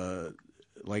for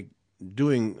like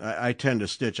doing, I tend to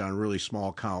stitch on really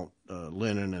small count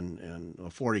linen, and a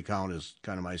 40 count is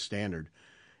kind of my standard.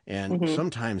 And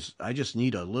sometimes I just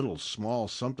need a little small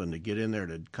something to get in there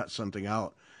to cut something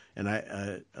out. And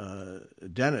a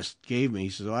dentist gave me, he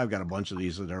says, I've got a bunch of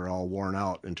these that are all worn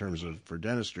out in terms of for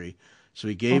dentistry. So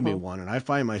he gave me one, and I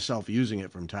find myself using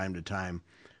it from time to time.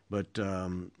 But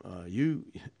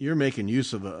you're making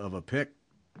use of a pick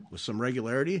with some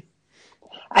regularity?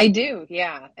 I do,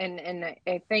 yeah. And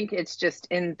I think it's just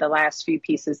in the last few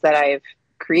pieces that I've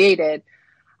created,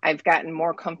 I've gotten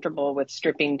more comfortable with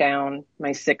stripping down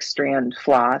my 6-strand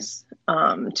floss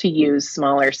to use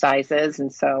smaller sizes.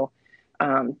 And so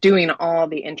doing all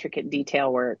the intricate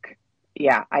detail work,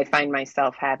 I find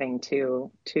myself having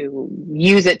to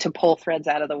use it to pull threads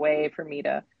out of the way for me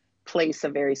to place a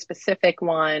very specific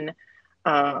one.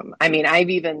 I've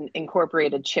even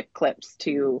incorporated chip clips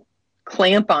to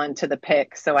clamp onto the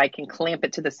pick, so I can clamp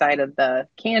it to the side of the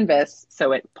canvas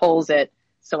so it pulls it,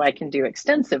 so I can do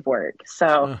extensive work.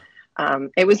 So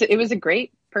it was a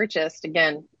great purchase.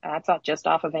 Again, that's just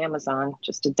off of Amazon,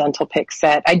 just a dental pick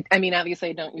set. Obviously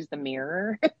I don't use the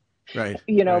mirror, right?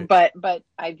 But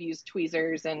I've used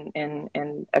tweezers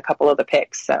and a couple of the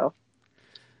picks. So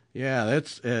Yeah,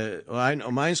 that's well, I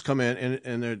know mine's come in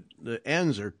and the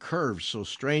ends are curved so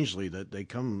strangely that they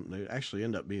actually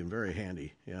end up being very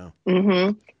handy. Yeah.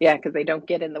 Yeah, because they don't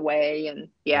get in the way. And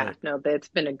yeah, Right. no, that's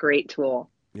been a great tool.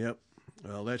 Yep.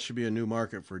 Well, that should be a new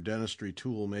market for dentistry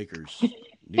tool makers,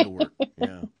 needlework.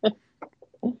 Yeah.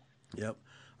 Yep.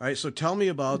 All right. So tell me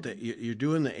about that. You're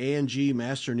doing the A&G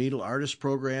Master Needle Artist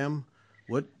Program.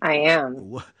 What I am.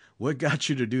 what what got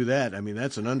you to do that? I mean,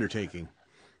 that's an undertaking.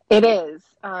 It is.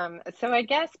 So I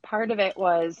guess part of it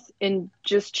was in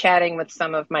just chatting with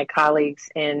some of my colleagues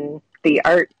in the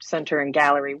art center and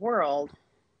gallery world.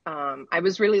 I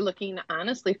was really looking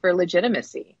honestly for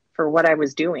legitimacy for what I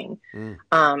was doing. Mm.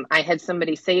 I had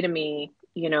somebody say to me,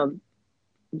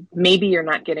 maybe you're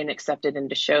not getting accepted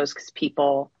into shows because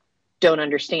people don't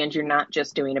understand you're not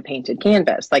just doing a painted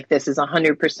canvas. Like this is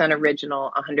 100%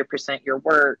 original, 100% your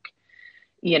work.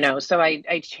 So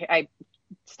I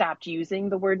stopped using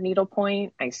the word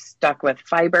needlepoint. I stuck with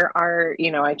fiber art.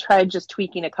 I tried just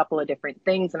tweaking a couple of different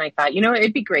things. And I thought,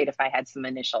 it'd be great if I had some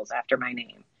initials after my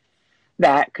name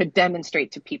that could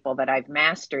demonstrate to people that I've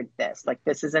mastered this. Like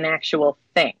this is an actual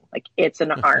thing. Like it's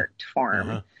an art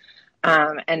form.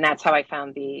 Uh-huh. And that's how I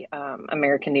found the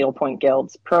American Needlepoint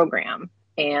Guild's program.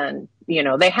 And,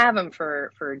 they have them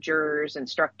for jurors,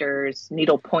 instructors,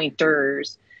 needle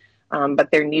pointers.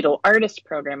 But their needle artist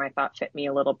program, I thought fit me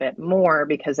a little bit more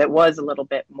because it was a little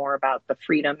bit more about the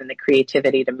freedom and the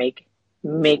creativity to make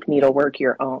needlework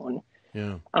your own.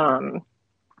 Yeah.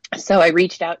 So I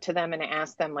reached out to them and I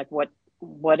asked them like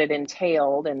what it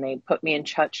entailed, and they put me in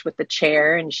touch with the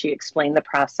chair, and she explained the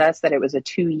process, that it was a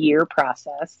 2-year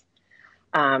process,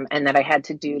 and that I had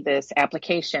to do this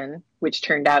application, which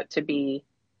turned out to be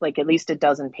like at least a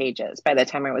dozen pages by the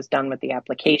time I was done with the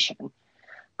application.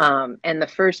 And the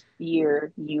first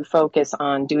year, you focus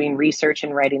on doing research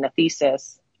and writing a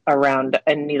thesis around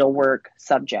a needlework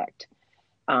subject.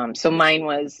 So mine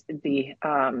was the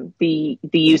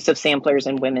use of samplers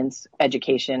in women's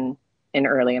education in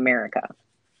early America.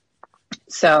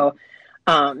 So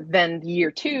then year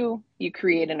 2, you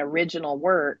create an original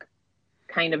work,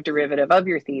 kind of derivative of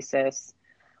your thesis.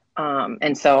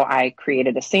 And so I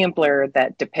created a sampler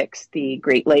that depicts the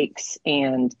Great Lakes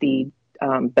and the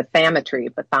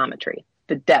bathymetry,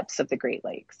 the depths of the Great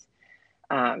Lakes.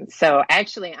 So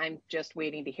actually, I'm just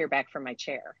waiting to hear back from my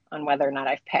chair on whether or not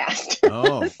I've passed.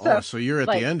 So you're at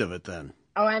the end of it then.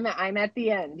 Oh, I'm at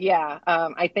the end. Yeah.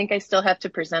 I think I still have to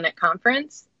present at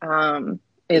conference,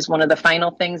 is one of the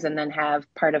final things, and then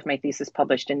have part of my thesis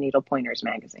published in Needle Pointers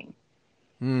magazine.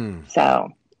 So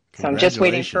I'm just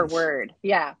waiting for word.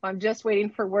 Yeah, I'm just waiting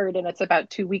for word, and it's about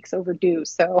 2 weeks overdue.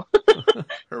 So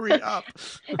hurry up.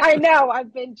 I know.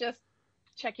 I've been just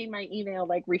checking my email,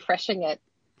 like refreshing it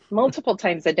multiple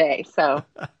times a day. So,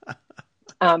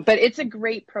 but it's a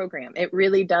great program. It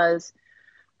really does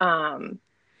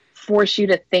force you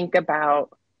to think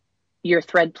about your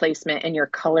thread placement and your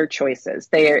color choices.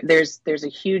 There's a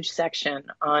huge section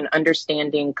on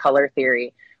understanding color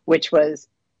theory, which was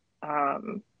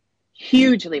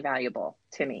hugely valuable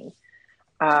to me.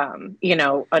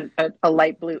 A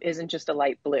light blue isn't just a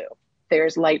light blue.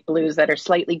 There's light blues that are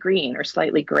slightly green or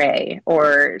slightly gray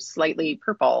or slightly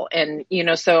purple. And,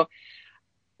 so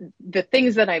the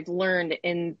things that I've learned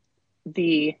in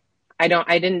I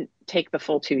didn't take the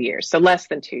full 2 years, so less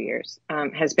than 2 years,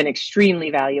 has been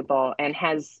extremely valuable and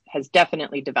has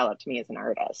definitely developed me as an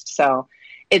artist. So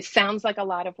it sounds like a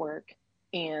lot of work,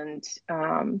 and,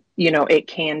 it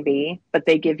can be, but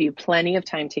they give you plenty of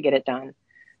time to get it done.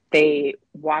 They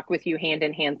walk with you hand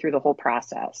in hand through the whole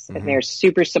process, and they're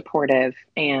super supportive.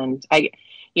 And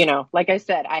like I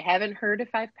said, I haven't heard if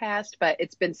I've passed, but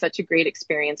it's been such a great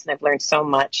experience, and I've learned so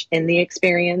much in the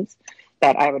experience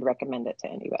that I would recommend it to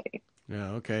anybody.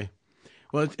 Yeah. Okay.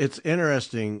 Well, it's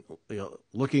interesting,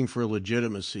 looking for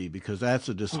legitimacy, because that's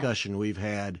a discussion we've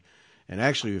had, and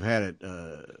actually we've had it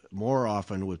more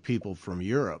often with people from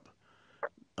Europe,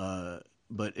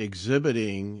 but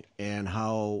exhibiting and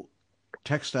how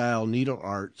textile needle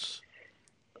arts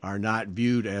are not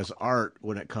viewed as art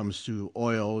when it comes to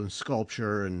oil and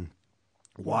sculpture and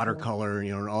watercolor,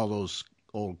 and all those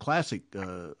old classic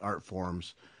art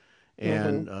forms.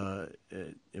 And I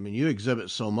mean, you exhibit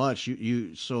so much.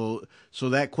 So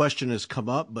that question has come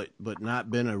up, but not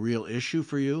been a real issue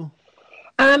for you.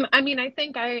 I mean, I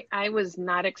think I was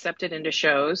not accepted into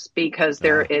shows because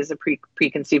there is a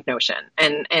preconceived notion,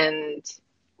 and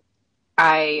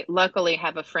I luckily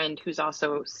have a friend who's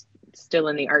also still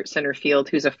in the art center field,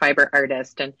 who's a fiber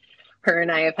artist, and her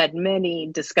and I have had many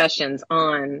discussions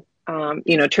on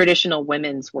traditional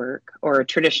women's work or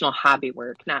traditional hobby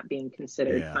work not being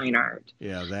considered Yeah. fine art.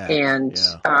 Yeah, that. And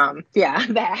Yeah. yeah,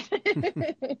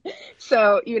 that.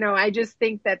 So, I just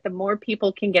think that the more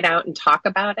people can get out and talk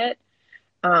about it,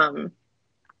 um,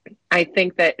 I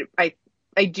think that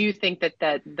I do think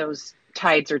that those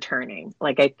tides are turning.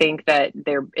 Like I think that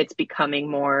it's becoming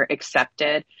more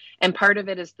accepted. And part of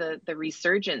it is the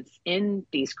resurgence in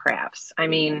these crafts. I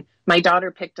mean, my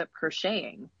daughter picked up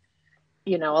crocheting.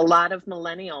 A lot of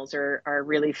millennials are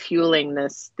really fueling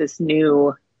this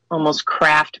new almost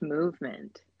craft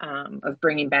movement, of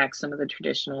bringing back some of the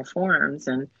traditional forms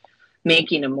and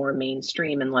making them more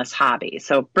mainstream and less hobby.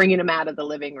 So bringing them out of the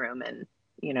living room and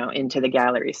into the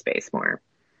gallery space more.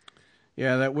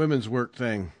 Yeah, that women's work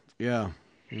thing. Yeah.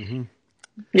 Mm-hmm.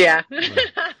 Yeah.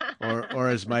 Or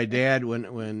as my dad,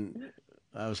 when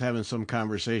I was having some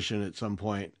conversation at some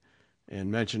point and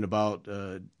mentioned about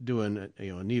doing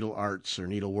needle arts or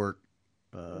needlework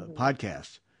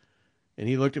podcast, and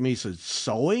he looked at me and said,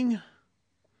 "Sewing?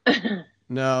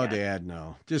 No, Yeah. Dad,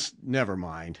 no. Just never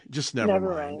mind. Just never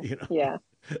Never mind. mind. Yeah.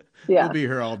 We'll Yeah. be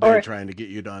here all day Or, trying to get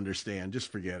you to understand.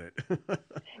 Just forget it."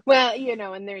 well, and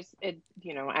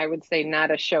I would say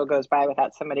not a show goes by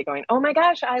without somebody going, "Oh my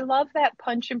gosh, I love that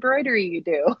punch embroidery you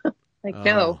do." Like,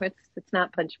 no, Oh, it's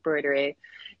not punch embroidery,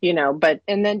 but,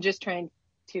 and then just trying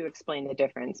to explain the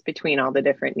difference between all the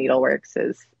different needleworks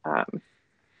is,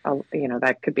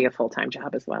 that could be a full-time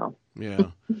job as well. yeah.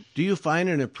 Do you find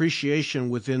an appreciation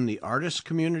within the artist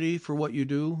community for what you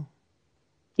do?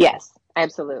 Yes,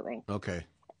 absolutely. Okay.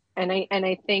 And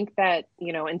I think that,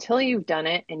 until you've done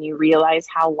it and you realize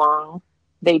how long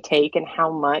they take and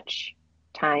how much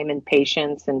time and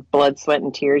patience and blood, sweat,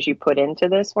 and tears you put into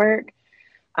this work,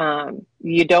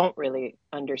 you don't really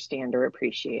understand or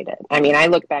appreciate it. I mean, I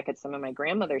look back at some of my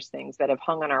grandmother's things that have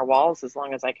hung on our walls as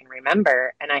long as I can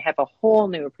remember, and I have a whole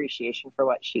new appreciation for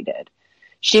what she did.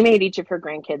 She made each of her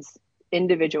grandkids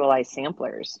individualized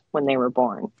samplers when they were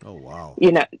born. Oh, wow.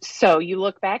 So you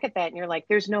look back at that and you're like,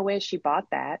 there's no way she bought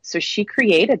that. So she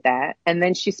created that. And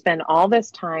then she spent all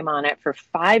this time on it for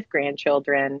 5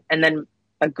 grandchildren and then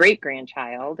a great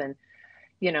grandchild. And,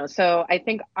 so I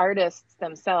think artists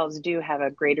themselves do have a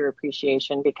greater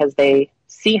appreciation because they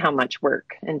see how much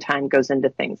work and time goes into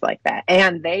things like that.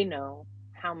 And they know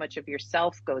how much of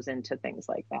yourself goes into things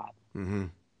like that. Mm-hmm.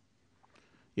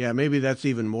 Yeah, maybe that's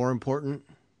even more important.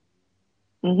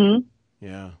 Mm-hmm.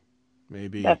 Yeah,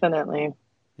 maybe. Definitely.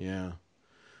 Yeah.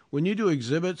 When you do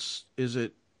exhibits, is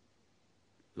it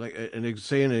like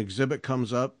say an exhibit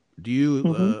comes up? Do you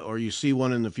Mm-hmm. or you see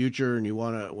one in the future and you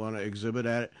want to exhibit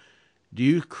at it? Do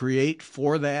you create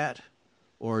for that,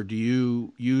 or do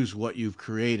you use what you've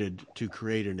created to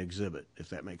create an exhibit? If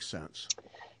that makes sense.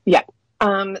 Yeah.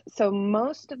 So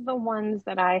most of the ones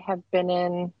that I have been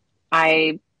in,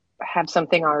 I have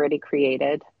something already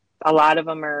created. A lot of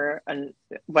them are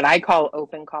what I call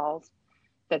open calls,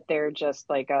 that they're just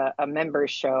like a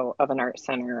members show of an art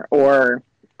center, or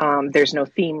there's no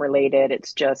theme related.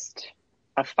 It's just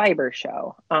a fiber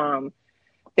show.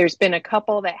 There's been a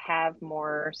couple that have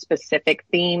more specific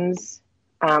themes,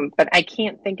 but I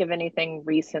can't think of anything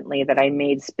recently that I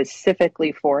made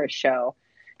specifically for a show,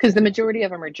 because the majority of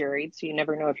them are juried, so you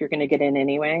never know if you're going to get in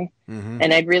anyway. Mm-hmm.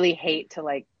 And I'd really hate to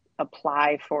like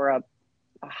apply for a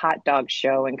hot dog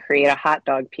show and create a hot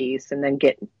dog piece and then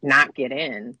not get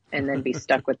in and then be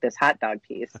stuck with this hot dog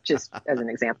piece, just as an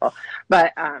example.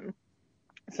 But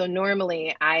so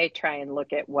normally I try and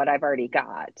look at what I've already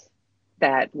got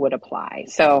that would apply.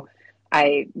 So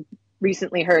I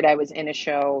recently heard, I was in a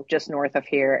show just north of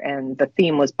here and the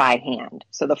theme was by hand.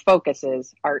 So the focus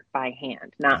is art by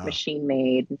hand, not machine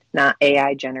made, not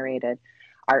AI generated,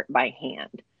 art by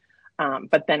hand.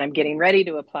 But then I'm getting ready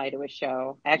to apply to a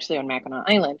show actually on Mackinac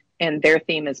Island, and their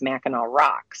theme is Mackinac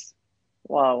rocks.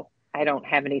 Well, I don't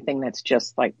have anything that's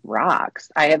just like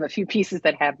rocks. I have a few pieces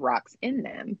that have rocks in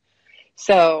them.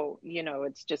 So,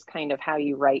 it's just kind of how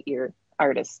you write your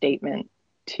artist statement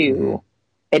to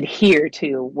adhere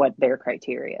to what their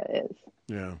criteria is.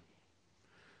 Yeah.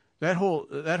 That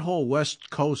whole west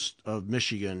coast of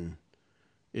Michigan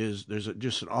there's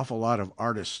just an awful lot of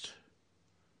artists.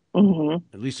 Mm-hmm.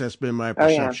 At least that's been my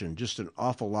perception. Oh, yeah. Just an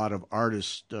awful lot of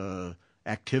artist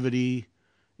activity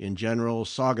in general.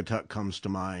 Saugatuck comes to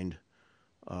mind.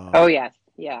 Oh, yes.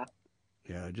 Yeah.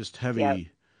 Yeah, just heavy. Yep.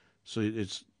 So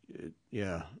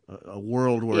a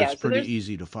world where it's pretty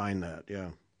easy to find that. Yeah.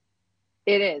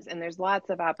 It is. And there's lots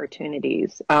of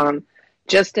opportunities.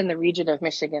 Just in the region of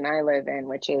Michigan I live in,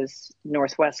 which is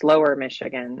Northwest Lower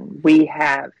Michigan, we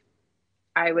have,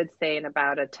 I would say, in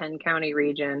about a 10 county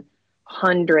region,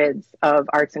 hundreds of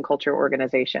arts and culture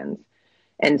organizations.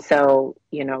 And so,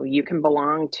 you can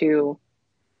belong to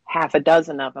half a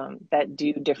dozen of them that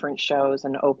do different shows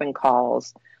and open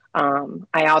calls.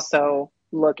 I also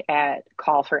look at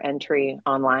call for entry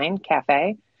online,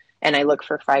 cafe, and I look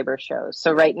for fiber shows.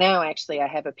 So right now, actually, I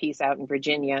have a piece out in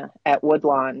Virginia at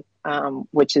Woodlawn,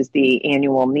 which is the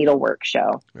annual needlework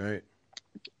show. Right.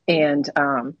 And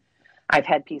I've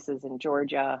had pieces in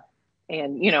Georgia,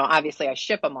 and obviously I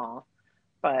ship them all,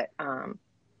 but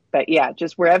yeah,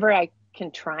 just wherever I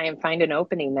can try and find an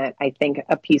opening that I think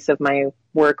a piece of my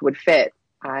work would fit,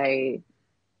 I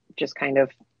just kind of,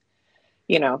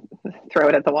 throw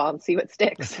it at the wall and see what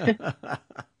sticks.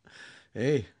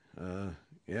 Hey,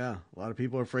 yeah, a lot of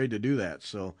people are afraid to do that.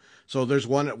 So there's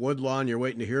one at Woodlawn you're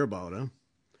waiting to hear about, huh?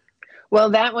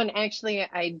 Well, that one actually,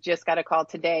 I just got a call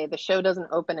today. The show doesn't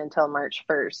open until March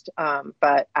 1st.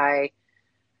 But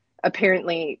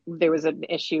apparently there was an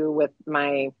issue with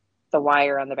the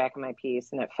wire on the back of my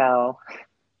piece, and it fell.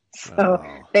 So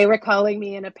They were calling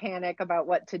me in a panic about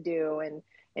what to do.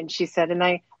 And she said, and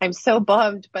I'm so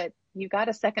bummed, but you got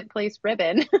a second place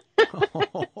ribbon.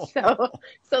 So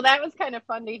that was kind of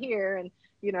fun to hear. And,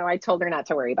 I told her not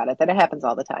to worry about it, that it happens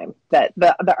all the time, that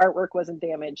the artwork wasn't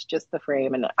damaged, just the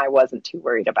frame. And I wasn't too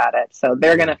worried about it. So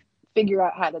they're going to figure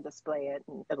out how to display it,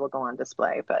 and it'll go on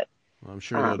display. But well, I'm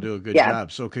sure they'll do a good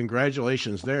job. So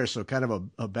congratulations there. So kind of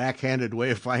a backhanded way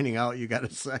of finding out you got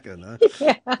a second, huh?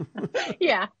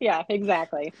 Yeah,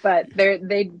 exactly. But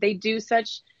they do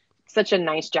such a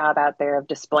nice job out there of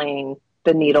displaying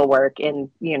the needlework in,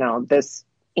 this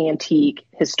antique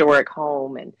historic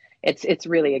home. And it's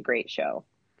really a great show.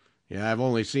 Yeah, I've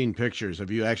only seen pictures.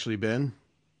 Have you actually been?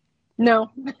 No,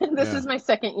 this is my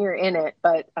second year in it,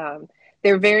 but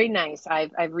they're very nice.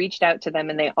 I've reached out to them,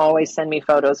 and they always send me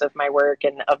photos of my work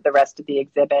and of the rest of the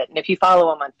exhibit. And if you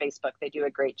follow them on Facebook, they do a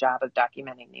great job of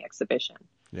documenting the exhibition.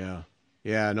 Yeah.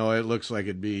 Yeah, no, it looks like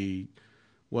it'd be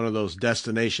one of those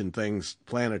destination things,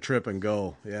 plan a trip and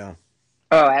go. Yeah.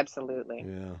 Oh, absolutely.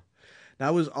 Yeah. Now,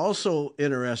 I was also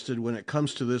interested when it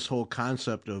comes to this whole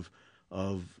concept of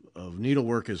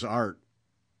needlework as art.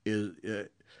 Is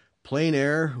plein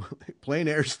air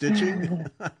stitching?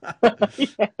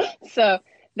 Yeah. So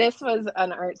this was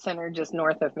an art center just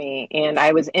north of me, and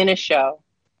I was in a show,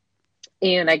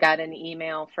 and I got an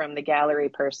email from the gallery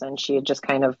person. She had just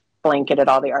kind of blanketed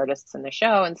all the artists in the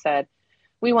show and said,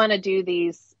 we want to do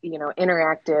these,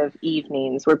 interactive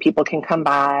evenings where people can come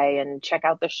by and check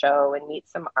out the show and meet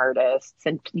some artists.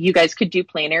 And you guys could do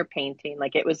plein air painting.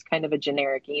 Like, it was kind of a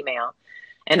generic email.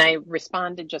 And I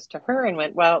responded just to her and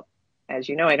went, well, as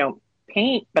you know, I don't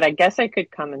paint, but I guess I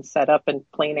could come and set up and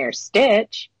plein air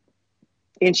stitch.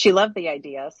 And she loved the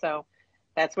idea. So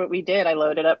that's what we did. I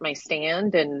loaded up my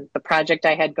stand and the project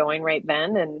I had going right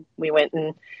then. And we went,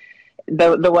 and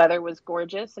the weather was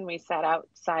gorgeous, and we sat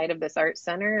outside of this art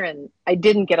center, and I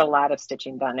didn't get a lot of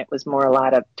stitching done. It was more a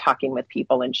lot of talking with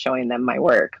people and showing them my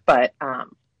work, but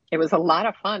it was a lot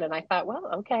of fun. And I thought, well,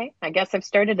 okay, I guess I've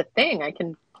started a thing. I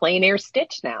can plein air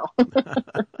stitch now.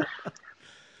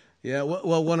 Yeah.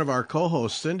 Well, one of our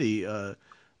co-hosts, Cindy,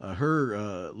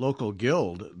 her local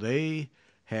guild, they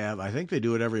have, I think they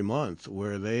do it every month,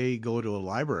 where they go to a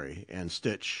library and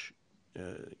stitch,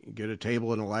 get a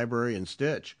table in a library and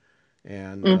stitch.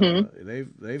 And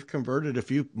they've converted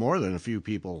more than a few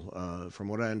people, from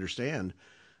what I understand.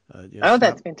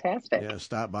 That's fantastic. Yeah,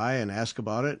 stop by and ask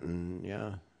about it,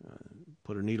 and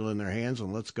put a needle in their hands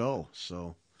and let's go.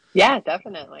 So yeah,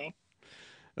 definitely.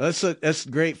 That's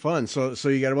great fun. So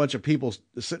you got a bunch of people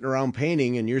sitting around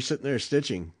painting, and you're sitting there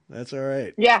stitching. That's all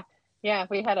right. Yeah.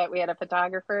 We had a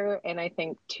photographer, and I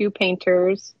think 2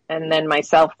 painters, and then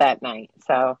myself that night.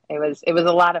 So it was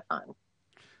a lot of fun.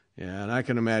 Yeah, and I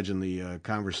can imagine the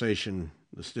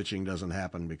stitching doesn't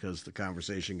happen because the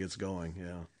conversation gets going.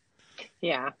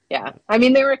 Yeah. I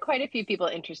mean, there were quite a few people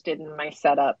interested in my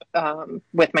setup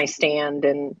with my stand,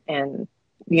 and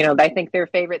I think their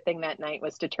favorite thing that night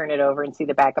was to turn it over and see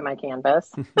the back of my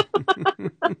canvas.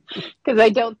 Because I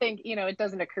don't think, it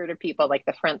doesn't occur to people, like,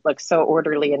 the front looks so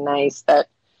orderly and nice that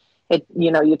it,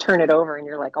 you turn it over and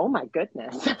you're like, oh my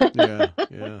goodness.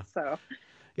 Yeah. So.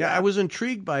 Yeah, I was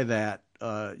intrigued by that.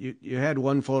 You had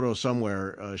one photo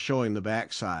somewhere showing the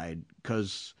backside,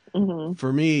 because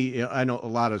for me, I know a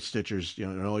lot of stitchers,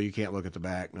 no, you can't look at the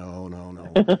back. No.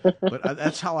 But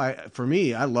that's how I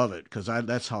love it, because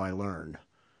that's how I learned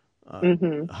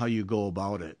how you go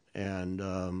about it. And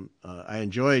I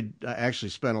actually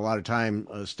spent a lot of time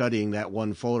studying that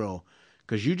one photo,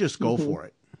 because you just go for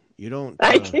it. You don't.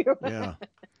 I do.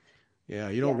 Yeah,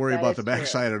 you don't worry about the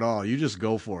backside at all. You just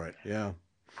go for it. Yeah.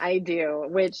 I do,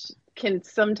 which can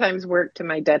sometimes work to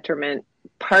my detriment.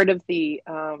 Part of the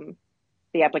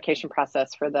the application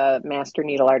process for the Master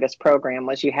Needle Artist program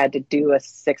was you had to do a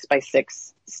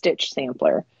 6x6 stitch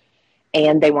sampler,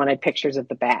 and they wanted pictures of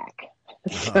the back.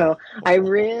 So I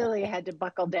really had to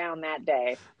buckle down that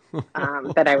day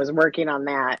that I was working on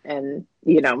that. And,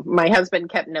 you know, my husband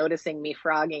kept noticing me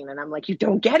frogging, and I'm like, you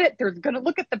don't get it. They're going to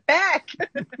look at the back.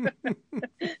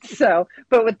 So,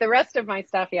 but with the rest of my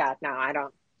stuff, yeah,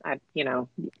 no, you know,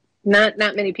 not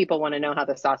many people want to know how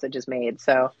the sausage is made.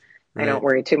 So Right. I don't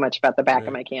worry too much about the back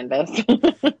of my canvas.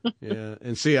 Yeah.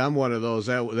 And see, I'm one of those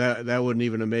that wouldn't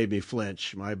even have made me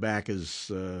flinch. My back is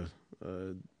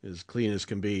as clean as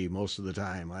can be most of the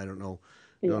time. I don't know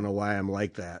why I'm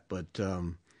like that, but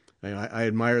I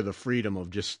admire the freedom of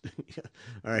just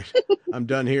all right, I'm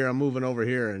done here, I'm moving over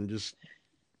here, and just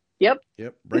Yep,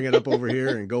 bring it up over here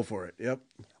and go for it. Yep.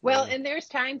 well, and there's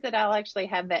times that I'll actually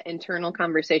have that internal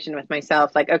conversation with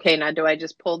myself, like, okay, now do I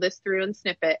just pull this through and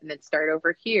snip it and then start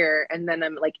over here? And then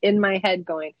I'm like in my head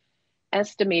going,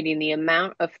 estimating the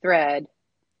amount of thread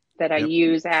that I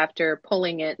use after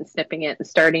pulling it and snipping it and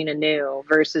starting anew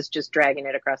versus just dragging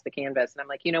it across the canvas. And I'm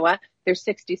like, you know what? There's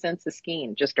 60 cents a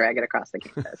skein. Just drag it across the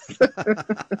canvas.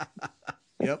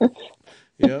 Yep.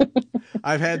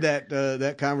 I've had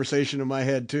that conversation in my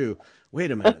head too.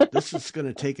 Wait a minute. This is going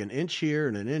to take an inch here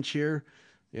and an inch here.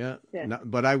 Yeah.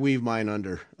 But I weave mine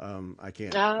under. I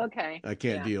can't. Oh, okay. I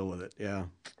can't deal with it. Yeah.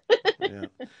 Yeah.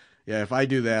 Yeah. If I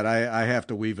do that, I have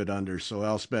to weave it under. So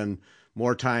I'll spend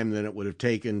more time than it would have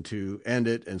taken to end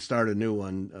it and start a new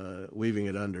one, weaving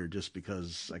it under, just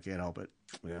because I can't help it.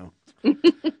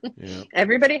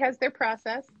 Everybody has their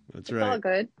process. That's it's right. All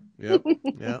good. Yep.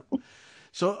 Yep.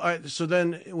 So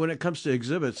then when it comes to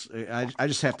exhibits, I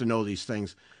just have to know these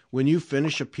things. When you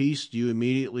finish a piece, do you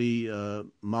immediately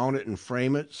mount it and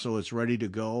frame it so it's ready to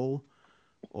go?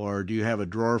 Or do you have a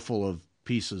drawer full of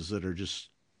pieces that are just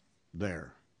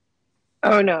there?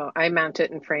 Oh, no, I mount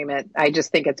it and frame it. I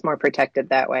just think it's more protected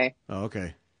that way. Oh,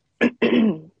 okay.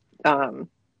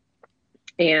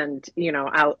 And, you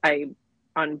know,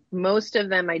 on most of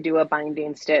them, I do a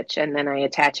binding stitch and then I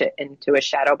attach it into a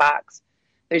shadow box.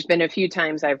 There's been a few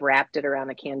times I've wrapped it around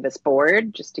a canvas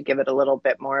board just to give it a little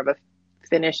bit more of a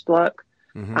finished look.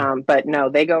 Mm-hmm. But no,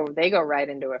 they go right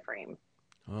into a frame.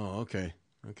 Oh, okay.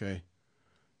 Okay.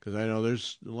 Because I know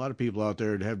there's a lot of people out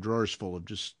there that have drawers full of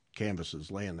just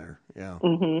canvases laying there. Yeah.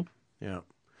 Mm-hmm. Yeah.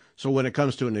 So when it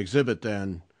comes to an exhibit,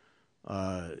 then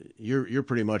you're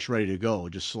pretty much ready to go.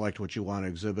 Just select what you want to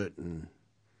exhibit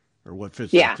or what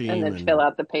fits the theme. And then fill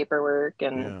out the paperwork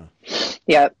and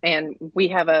and we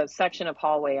have a section of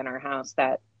hallway in our house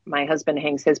that my husband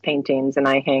hangs his paintings and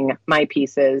I hang my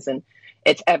pieces, and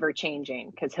it's ever changing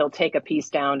because he'll take a piece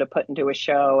down to put into a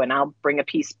show and I'll bring a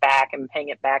piece back and hang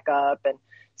it back up. And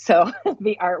so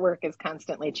the artwork is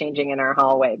constantly changing in our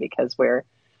hallway because we're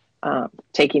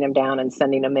taking them down and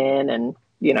sending them in and,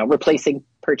 you know, replacing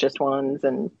purchased ones.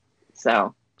 And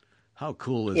so. How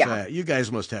cool is that? You guys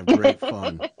must have great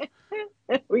fun.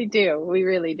 We do. We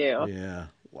really do. Yeah.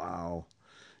 Wow.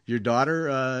 Your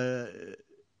daughter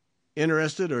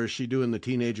interested, or is she doing the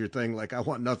teenager thing? Like, I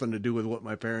want nothing to do with what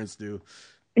my parents do.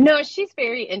 No, she's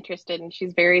very interested and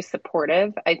she's very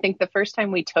supportive. I think the first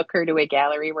time we took her to a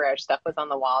gallery where our stuff was on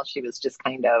the wall, she was just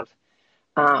kind of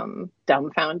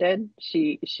dumbfounded.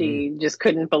 She just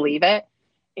couldn't believe it.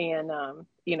 And,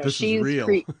 you know, this she's is real.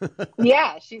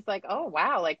 She's like, oh,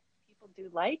 wow. Like, people do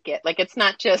like it. Like, it's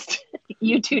not just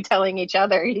you two telling each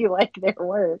other you like their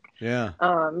work. Yeah.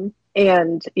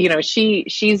 And, you know,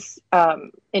 she's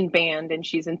in band and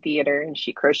she's in theater and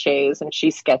she crochets and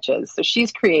she sketches. So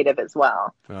she's creative as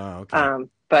well. Oh, okay.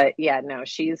 But yeah, no,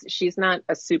 she's not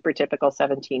a super typical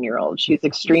 17-year-old. She's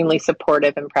extremely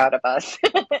supportive and proud of us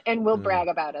and will brag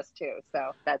about us too.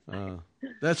 So that's nice.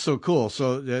 That's so cool.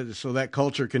 So that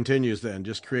culture continues then,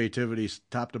 just creativity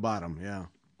top to bottom. Yeah.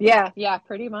 Yeah,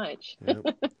 pretty much. Yep.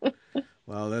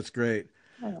 Wow, that's great.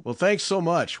 Well, thanks so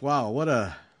much. Wow, what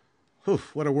a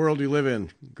world you live in.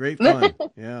 Great fun.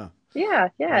 Yeah. Yeah,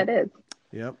 it is.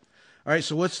 Yep. All right,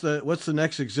 so what's the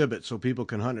next exhibit so people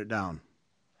can hunt it down?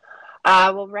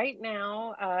 Well, right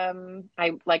now,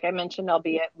 like I mentioned, I'll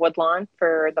be at Woodlawn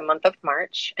for the month of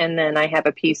March, and then I have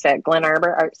a piece at Glen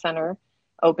Arbor Art Center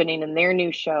opening in their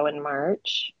new show in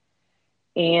March,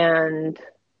 and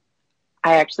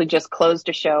I actually just closed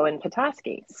a show in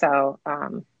Petoskey. So,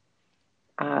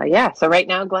 so right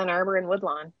now, Glen Arbor and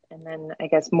Woodlawn, and then I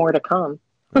guess more to come.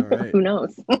 All right. Who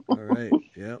knows? All right.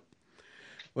 Yep.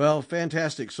 Well,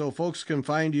 fantastic. So folks can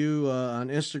find you on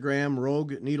Instagram,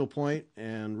 Rogue Needlepoint,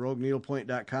 and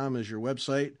rogueneedlepoint.com is your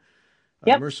website.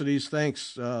 Yep. Mercedes,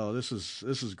 thanks. This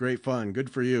is great fun. Good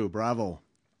for you. Bravo.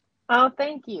 Oh,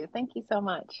 thank you. Thank you so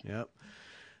much. Yep.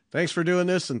 Thanks for doing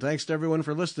this, and thanks to everyone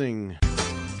for listening.